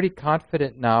I'm pretty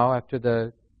confident now, after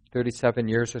the 37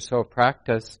 years or so of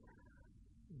practice,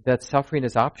 that suffering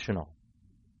is optional.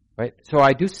 Right? So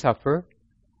I do suffer,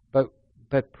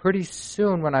 but pretty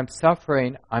soon when I'm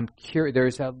suffering, I'm curious.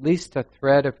 There's at least a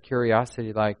thread of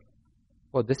curiosity, like,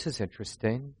 well, this is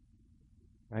interesting.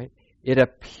 Right? It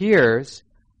appears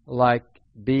like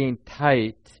being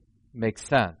tight makes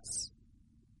sense,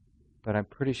 but I'm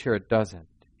pretty sure it doesn't.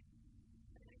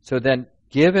 So then,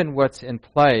 given what's in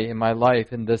play in my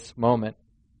life in this moment,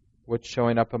 what's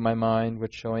showing up in my mind,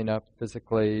 what's showing up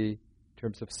physically in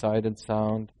terms of sight and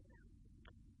sound,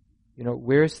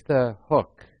 where's the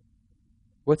hook?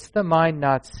 What's the mind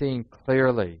not seeing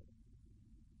clearly?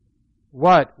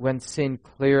 What, when seen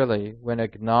clearly, when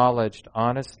acknowledged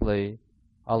honestly,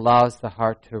 allows the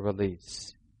heart to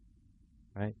release?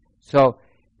 Right? So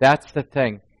that's the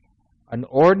thing. An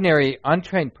ordinary,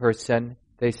 untrained person,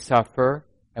 they suffer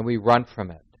and we run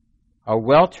from it. A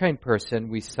well-trained person,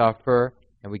 we suffer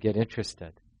and we get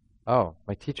interested. Oh,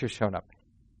 my teacher's shown up.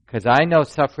 Because I know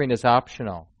suffering is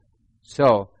optional.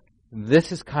 So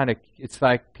this is it's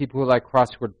like people who like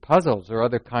crossword puzzles or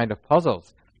other kind of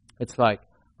puzzles. It's like,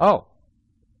 oh,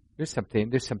 there's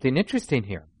something interesting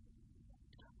here.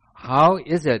 How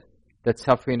is it that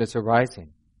suffering is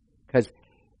arising? Because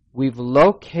we've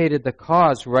located the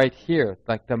cause right here.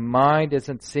 Like the mind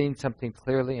isn't seeing something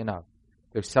clearly enough.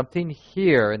 There's something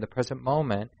here in the present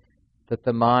moment that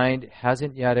the mind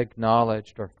hasn't yet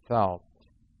acknowledged or felt.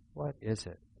 What is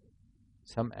it?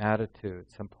 Some attitude,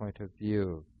 some point of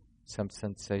view, some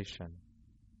sensation.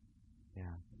 Yeah.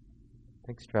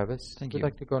 Thanks, Travis. Thank Who'd you.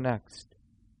 like to go next?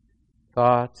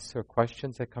 Thoughts or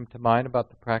questions that come to mind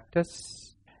about the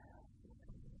practice?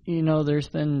 There's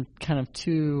been kind of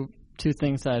two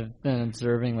things I've been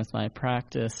observing with my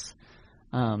practice.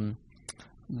 One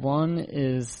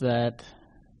is that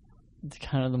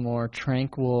kind of the more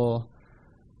tranquil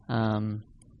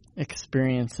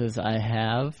experiences I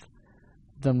have,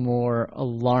 the more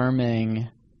alarming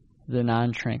the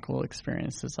non-tranquil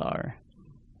experiences are.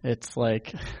 It's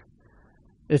like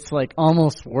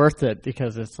almost worth it,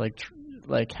 because it's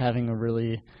like having a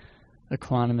really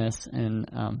equanimous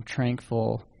and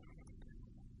tranquil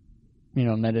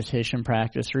meditation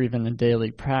practice, or even a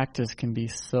daily practice, can be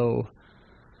so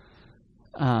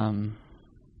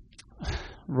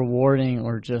rewarding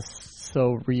or just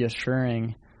so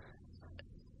reassuring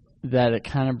that it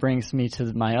kind of brings me to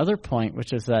my other point,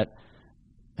 which is that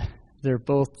they're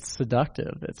both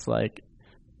seductive. It's like,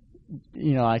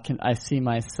 I see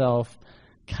myself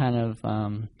kind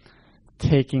of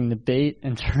taking the bait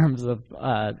in terms of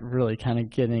really kind of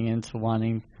getting into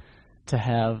wanting to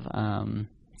have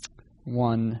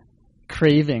one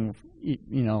craving,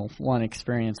 one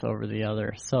experience over the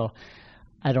other. So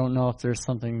I don't know if there's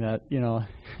something that,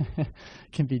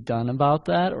 can be done about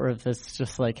that, or if it's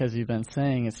just like, as you've been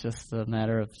saying, it's just a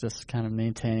matter of just kind of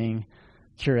maintaining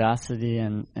curiosity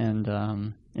and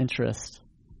interest.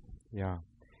 Yeah.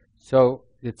 So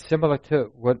it's similar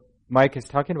to what Mike is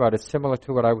talking about. It's similar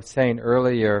to what I was saying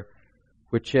earlier,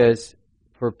 which is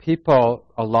for people,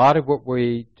 a lot of what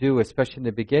we do, especially in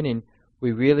the beginning,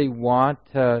 we really want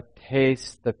to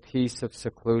taste the peace of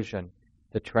seclusion,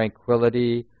 the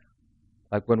tranquility.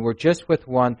 Like when we're just with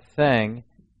one thing,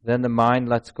 then the mind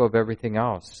lets go of everything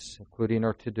else, including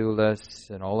our to-do lists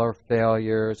and all our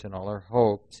failures and all our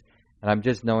hopes. And I'm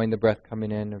just knowing the breath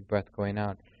coming in and breath going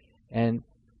out. And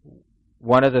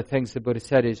one of the things the Buddha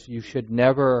said is you should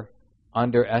never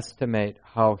underestimate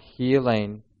how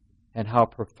healing and how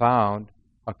profound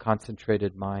a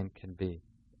concentrated mind can be.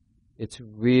 It's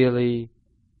really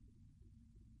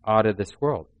out of this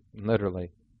world,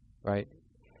 literally, right?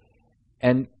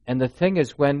 And the thing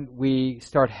is, when we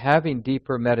start having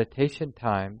deeper meditation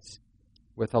times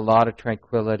with a lot of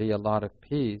tranquility, a lot of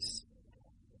peace,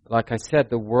 like I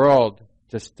said, the world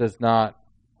just does not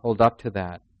hold up to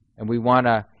that. And we want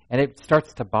to, and it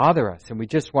starts to bother us, and we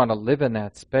just want to live in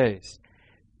that space.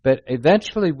 But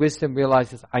eventually wisdom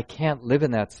realizes, I can't live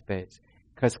in that space,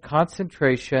 because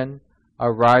concentration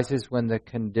arises when the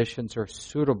conditions are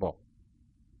suitable,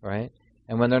 right?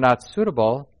 And when they're not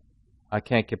suitable, I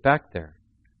can't get back there.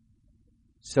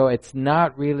 So it's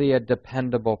not really a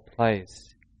dependable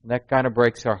place. And that kind of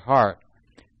breaks our heart.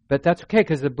 But that's okay,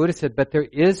 because the Buddha said, but there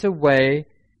is a way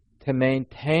to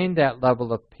maintain that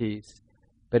level of peace.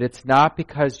 But it's not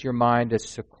because your mind is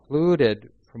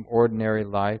secluded from ordinary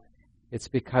life. It's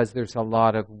because there's a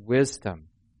lot of wisdom.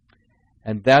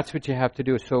 And that's what you have to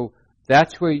do. So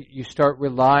that's where you start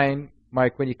relying,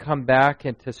 Mike, when you come back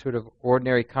into sort of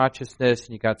ordinary consciousness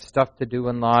and you got stuff to do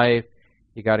in life,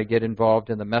 you got to get involved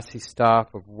in the messy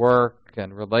stuff of work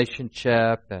and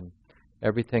relationship and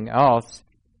everything else.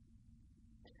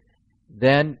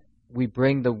 Then we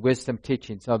bring the wisdom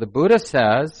teachings. Now the Buddha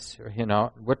says,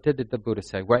 what did the Buddha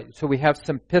say? Right? So we have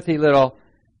some pithy little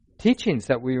teachings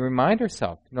that we remind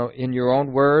ourselves, in your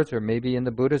own words or maybe in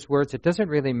the Buddha's words. It doesn't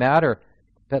really matter,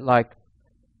 but like,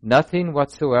 nothing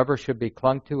whatsoever should be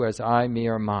clung to as I, me,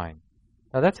 or mine.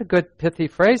 Now that's a good pithy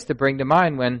phrase to bring to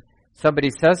mind when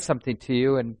somebody says something to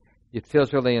you and it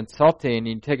feels really insulting and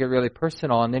you take it really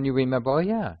personal, and then you remember, oh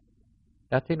yeah,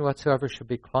 nothing whatsoever should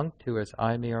be clung to as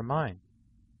I, me, or mine.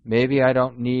 Maybe I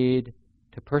don't need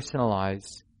to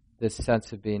personalize this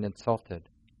sense of being insulted.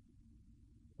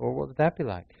 Well, what would that be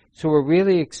like? So we're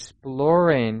really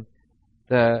exploring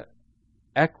the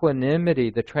equanimity,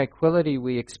 the tranquility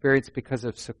we experience because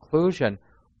of seclusion.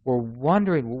 We're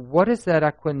wondering, well, what is that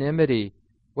equanimity?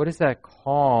 What is that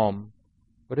calm?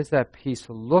 What does that peace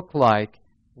look like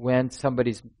when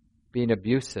somebody's being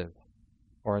abusive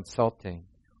or insulting?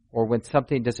 Or when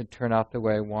something doesn't turn out the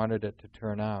way I wanted it to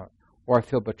turn out? Or I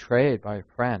feel betrayed by a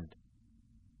friend?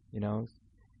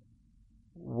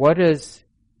 What does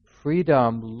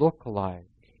freedom look like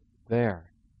there?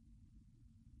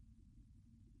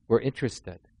 We're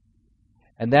interested.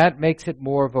 And that makes it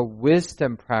more of a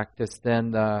wisdom practice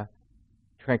than the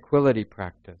tranquility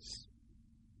practice.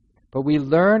 But we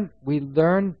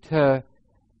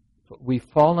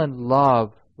fall in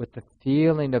love with the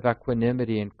feeling of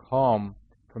equanimity and calm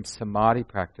from samadhi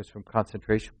practice, from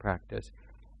concentration practice.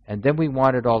 And then we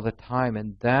want it all the time,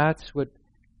 and that's what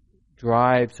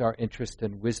drives our interest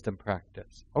in wisdom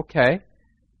practice. Okay,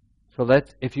 so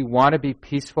if you want to be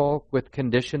peaceful with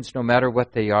conditions no matter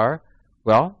what they are,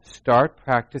 well, start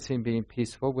practicing being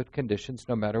peaceful with conditions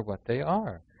no matter what they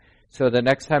are. So the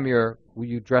next time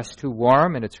you dress too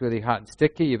warm and it's really hot and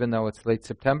sticky, even though it's late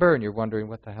September and you're wondering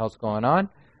what the hell's going on,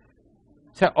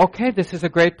 say, okay, this is a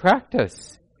great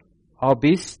practice. I'll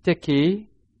be sticky,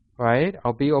 right?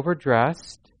 I'll be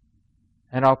overdressed,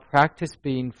 and I'll practice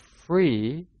being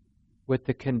free with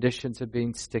the conditions of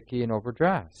being sticky and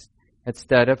overdressed,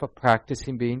 instead of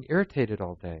practicing being irritated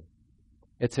all day.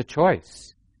 It's a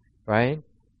choice, right?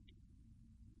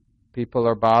 People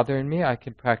are bothering me, I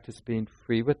can practice being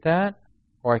free with that,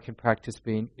 or I can practice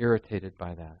being irritated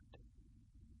by that.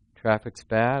 Traffic's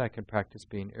bad, I can practice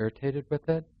being irritated with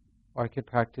it, or I can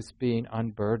practice being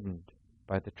unburdened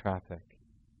by the traffic.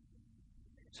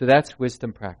 So that's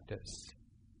wisdom practice.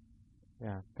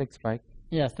 Yeah, thanks, Mike.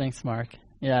 Yeah, thanks, Mark.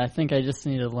 Yeah, I think I just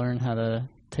need to learn how to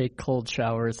take cold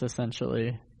showers,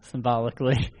 essentially,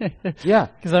 symbolically. Yeah.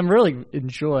 Because I really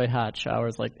enjoy hot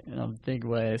showers, like, in a big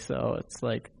way. So it's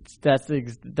like, that's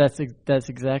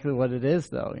exactly what it is,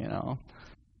 though,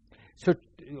 So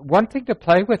one thing to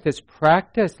play with is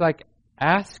practice, like,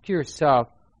 ask yourself,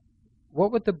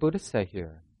 what would the Buddha say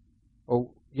here? Or,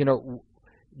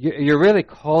 you're really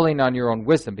calling on your own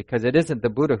wisdom, because it isn't the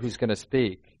Buddha who's going to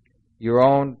speak. Your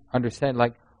own understanding,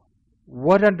 like,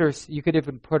 you could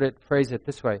even phrase it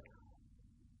this way.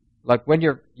 Like when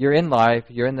you're in life,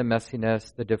 you're in the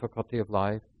messiness, the difficulty of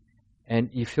life, and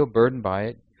you feel burdened by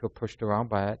it, you feel pushed around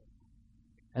by it.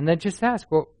 And then just ask,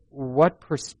 well, what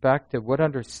perspective, what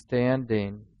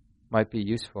understanding might be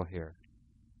useful here?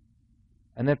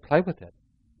 And then play with it.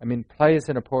 I mean, play is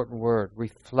an important word.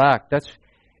 Reflect.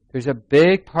 There's a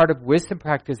big part of wisdom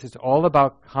practice. It's all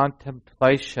about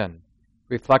contemplation,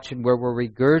 reflection, where we're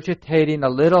regurgitating a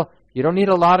little. You don't need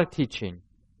a lot of teaching.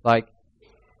 Like,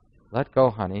 let go,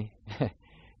 honey.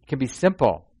 can be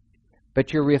simple,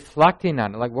 but you're reflecting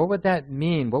on it. Like, what would that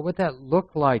mean? What would that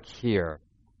look like here?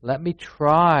 Let me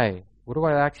try. What do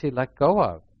I actually let go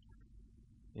of?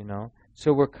 You know?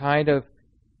 So we're kind of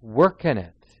working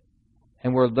it.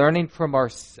 And we're learning from our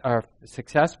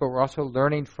success, but we're also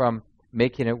learning from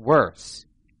making it worse.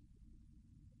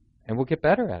 And we'll get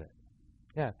better at it.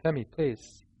 Yeah, Femi,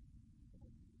 please.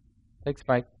 Thanks,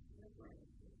 Mike.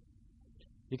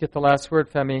 You get the last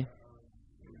word, Femi.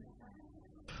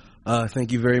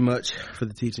 Thank you very much for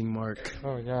the teaching, Mark.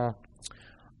 Oh, yeah.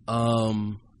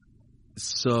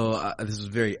 This is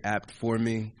very apt for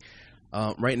me.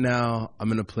 Right now,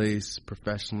 I'm in a place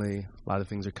professionally. A lot of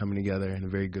things are coming together in a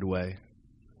very good way.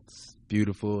 It's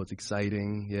beautiful. It's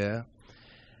exciting. Yeah.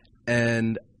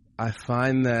 And I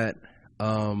find that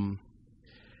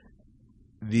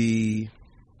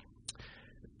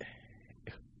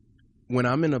when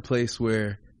I'm in a place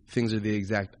where things are the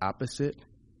exact opposite,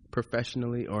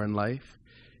 professionally or in life,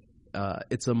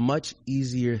 it's a much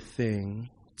easier thing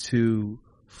to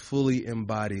fully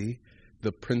embody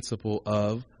the principle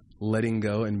of letting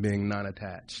go and being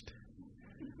non-attached.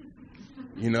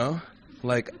 You know?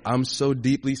 Like, I'm so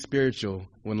deeply spiritual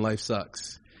when life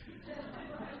sucks.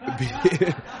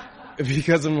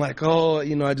 Because I'm like,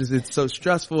 it's so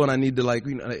stressful and I need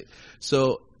to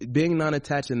so being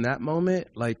non-attached in that moment,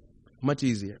 like, much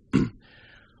easier.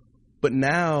 But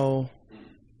now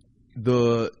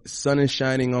the sun is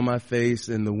shining on my face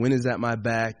and the wind is at my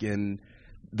back and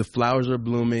the flowers are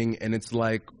blooming and it's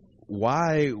like,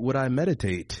 why would I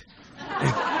meditate?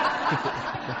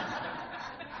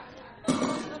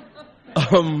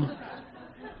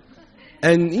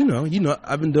 And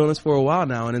I've been doing this for a while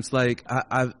now, and it's like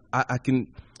I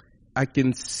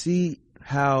can see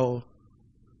how,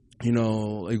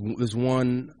 like this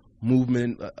one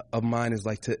movement of mine is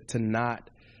like to not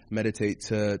meditate,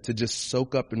 to just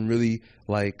soak up and really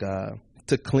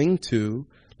to cling to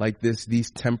like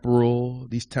these temporal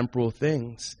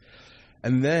things.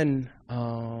 And then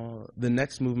the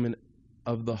next movement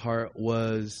of the heart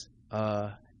was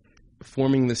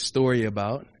forming this story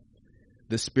about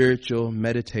the spiritual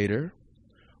meditator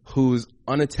who's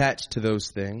unattached to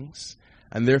those things,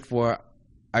 and therefore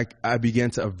I began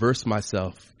to averse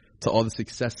myself to all the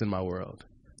success in my world.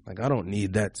 Like, I don't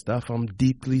need that stuff. I'm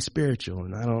deeply spiritual,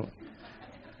 and I don't.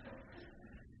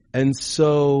 And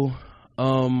so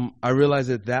I realized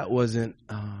that wasn't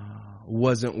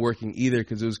working either,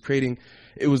 because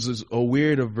it was a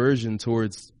weird aversion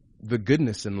towards the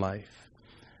goodness in life.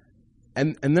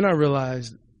 And then I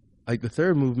realized, like, the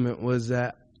third movement was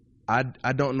that I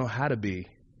don't know how to be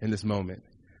in this moment.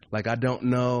 Like, I don't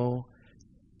know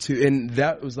and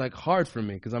that was like hard for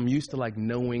me because I'm used to like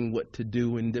knowing what to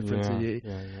do in different situations.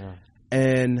 Yeah.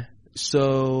 And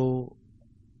so,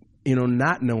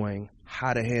 not knowing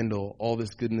how to handle all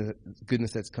this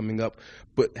goodness that's coming up,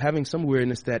 but having some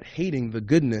awareness that hating the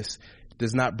goodness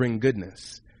does not bring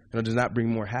goodness, does not bring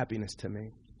more happiness to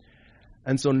me.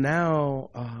 And so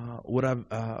now, what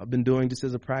I've been doing just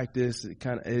as a practice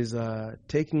is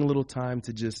taking a little time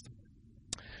to just,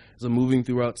 as I'm moving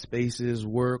throughout spaces,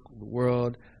 work,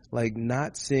 world, like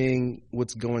not seeing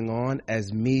what's going on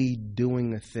as me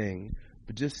doing a thing,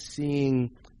 but just seeing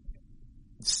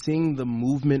the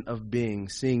movement of being,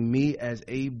 seeing me as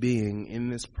a being in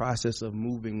this process of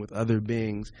moving with other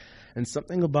beings. And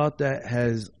something about that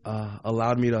has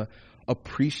allowed me to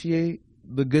appreciate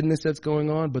the goodness that's going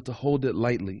on, but to hold it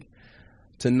lightly,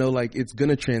 to know like it's going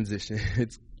to transition.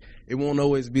 It won't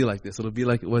always be like this. It'll be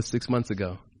like it was 6 months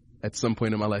ago at some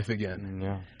point in my life again.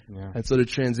 Yeah. And so to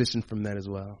transition from that as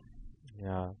well.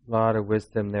 Yeah, a lot of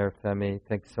wisdom there, Femi.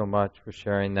 Thanks so much for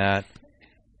sharing that.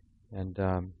 And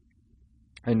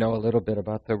I know a little bit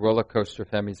about the roller coaster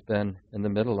Femi's been in the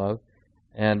middle of.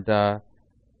 And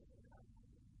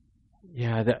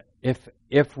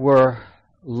if we're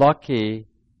lucky,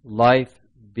 life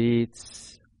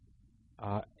beats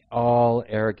all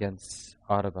arrogance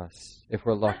out of us, if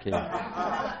we're lucky.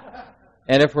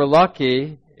 And if we're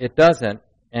lucky, it doesn't,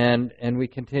 and we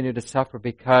continue to suffer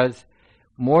because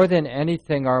more than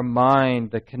anything, our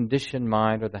mind, the conditioned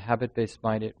mind or the habit-based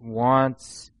mind, it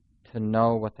wants to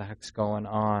know what the heck's going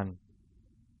on.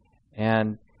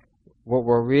 And what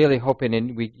we're really hoping,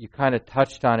 and you kind of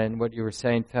touched on it in what you were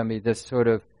saying, Femi, this sort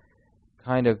of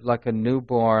kind of like a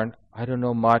newborn, I don't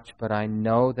know much, but I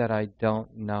know that I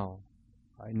don't know.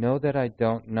 I know that I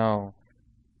don't know.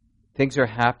 Things are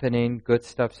happening, good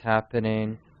stuff's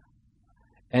happening.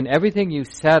 And everything you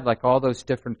said, like all those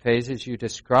different phases you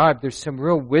described, there's some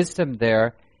real wisdom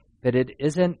there, but it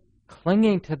isn't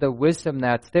clinging to the wisdom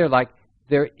that's there. Like,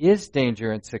 there is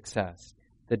danger in success.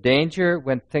 The danger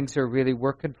when things are really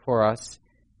working for us,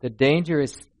 the danger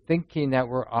is thinking that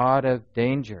we're out of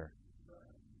danger,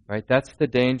 right? That's the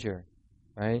danger,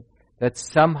 right? That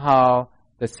somehow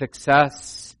the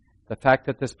success, the fact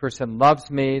that this person loves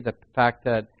me, the fact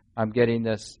that I'm getting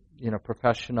this,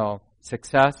 professional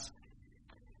success,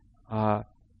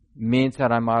 means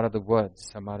that I'm out of the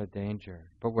woods, I'm out of danger.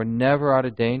 But we're never out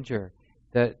of danger.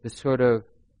 The sort of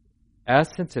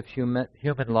essence of human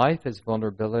life is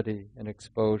vulnerability and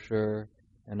exposure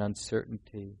and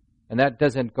uncertainty. And that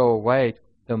doesn't go away.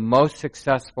 The most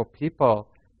successful people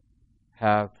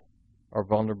are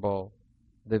vulnerable,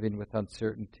 living with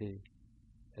uncertainty,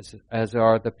 as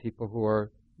are the people who are,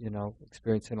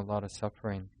 experiencing a lot of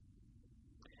suffering.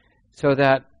 So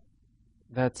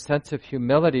that sense of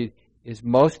humility is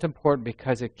most important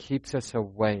because it keeps us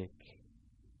awake.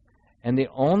 And the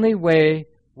only way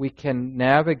we can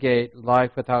navigate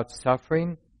life without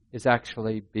suffering is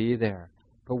actually be there.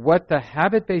 But what the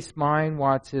habit-based mind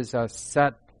wants is a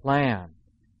set plan.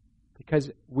 Because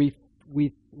we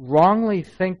wrongly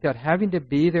think that having to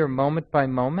be there moment by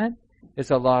moment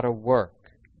is a lot of work.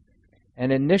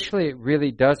 And initially it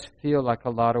really does feel like a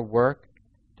lot of work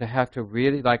to have to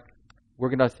really, like, we're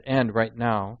going to end right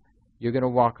now. You're going to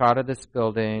walk out of this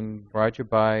building, ride your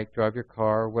bike, drive your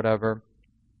car, whatever.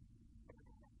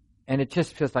 And it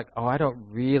just feels like, I don't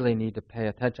really need to pay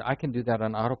attention. I can do that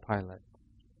on autopilot.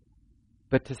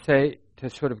 But to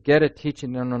sort of get a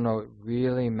teaching, no, it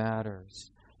really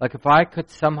matters. Like if I could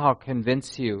somehow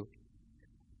convince you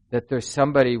that there's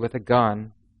somebody with a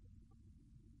gun,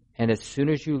 and as soon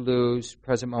as you lose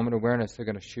present moment awareness, they're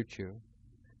going to shoot you,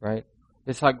 right?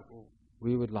 It's like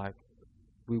we wouldn't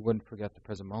forget the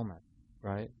present moment,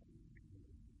 right?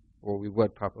 Or we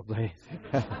would probably.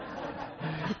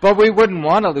 But we wouldn't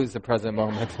want to lose the present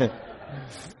moment.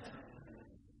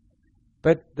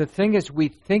 But the thing is, we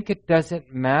think it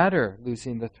doesn't matter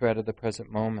losing the thread of the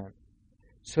present moment.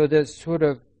 So there's sort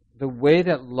of the way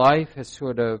that life has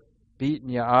sort of beaten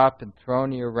you up and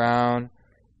thrown you around,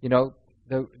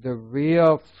 the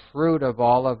real fruit of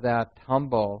all of that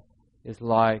tumble is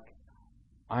like,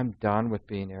 I'm done with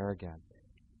being arrogant.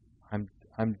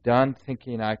 I'm done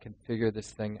thinking I can figure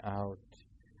this thing out.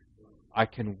 I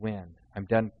can win. I'm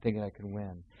done thinking I can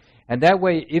win. And that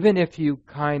way, even if you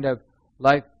kind of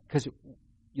because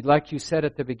like you said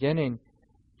at the beginning,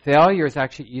 failure is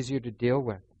actually easier to deal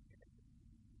with.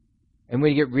 And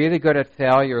when you get really good at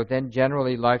failure, then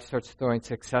generally life starts throwing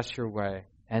success your way,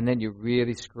 and then you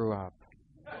really screw up.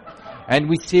 And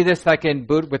we see this like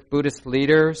with Buddhist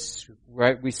leaders,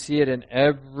 right? We see it in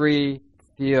every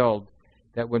field,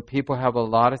 that when people have a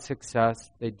lot of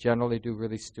success, they generally do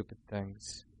really stupid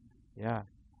things. Yeah.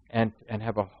 And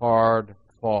have a hard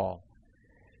fall.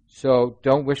 So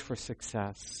don't wish for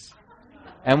success.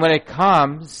 And when it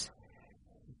comes,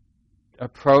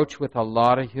 approach with a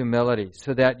lot of humility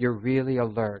so that you're really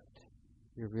alert.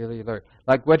 You're really alert.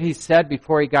 Like what he said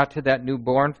before he got to that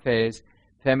newborn phase,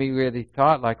 Femi really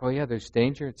thought like, there's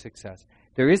danger in success.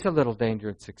 There is a little danger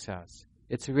in success.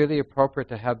 It's really appropriate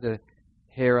to have the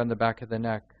hair on the back of the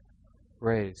neck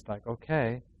raised. Like,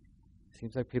 okay,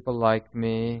 seems like people like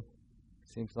me.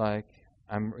 Seems like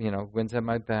I'm, wind's at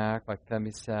my back, like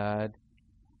Femi said.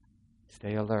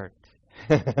 Stay alert.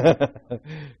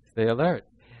 Stay alert.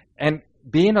 And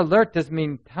being alert doesn't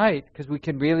mean tight, because we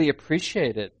can really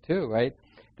appreciate it too, right?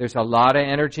 There's a lot of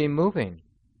energy moving.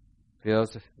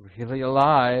 Feels really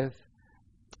alive,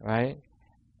 right?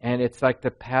 And it's like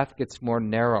the path gets more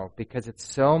narrow, because it's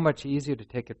so much easier to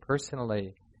take it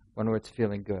personally when it's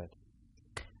feeling good.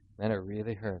 Then it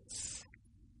really hurts.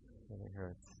 It really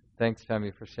hurts. Thanks,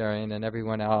 Femi, for sharing, and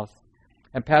everyone else.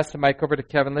 And pass the mic over to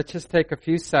Kevin. Let's just take a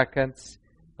few seconds,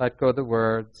 let go of the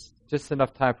words, just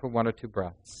enough time for 1 or 2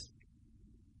 breaths.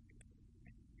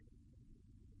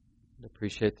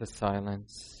 Appreciate the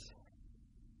silence.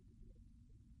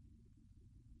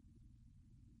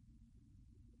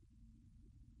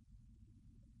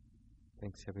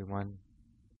 Thanks, everyone.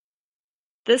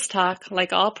 This talk,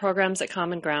 like all programs at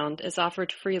Common Ground, is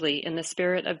offered freely in the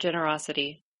spirit of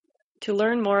generosity. To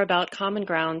learn more about Common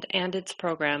Ground and its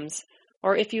programs,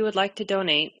 or if you would like to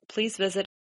donate, please visit.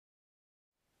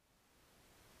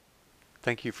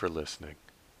 Thank you for listening.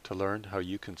 To learn how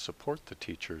you can support the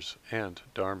teachers and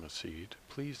Dharma Seed,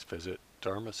 please visit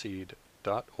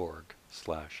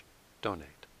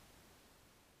dharmaseed.org/donate.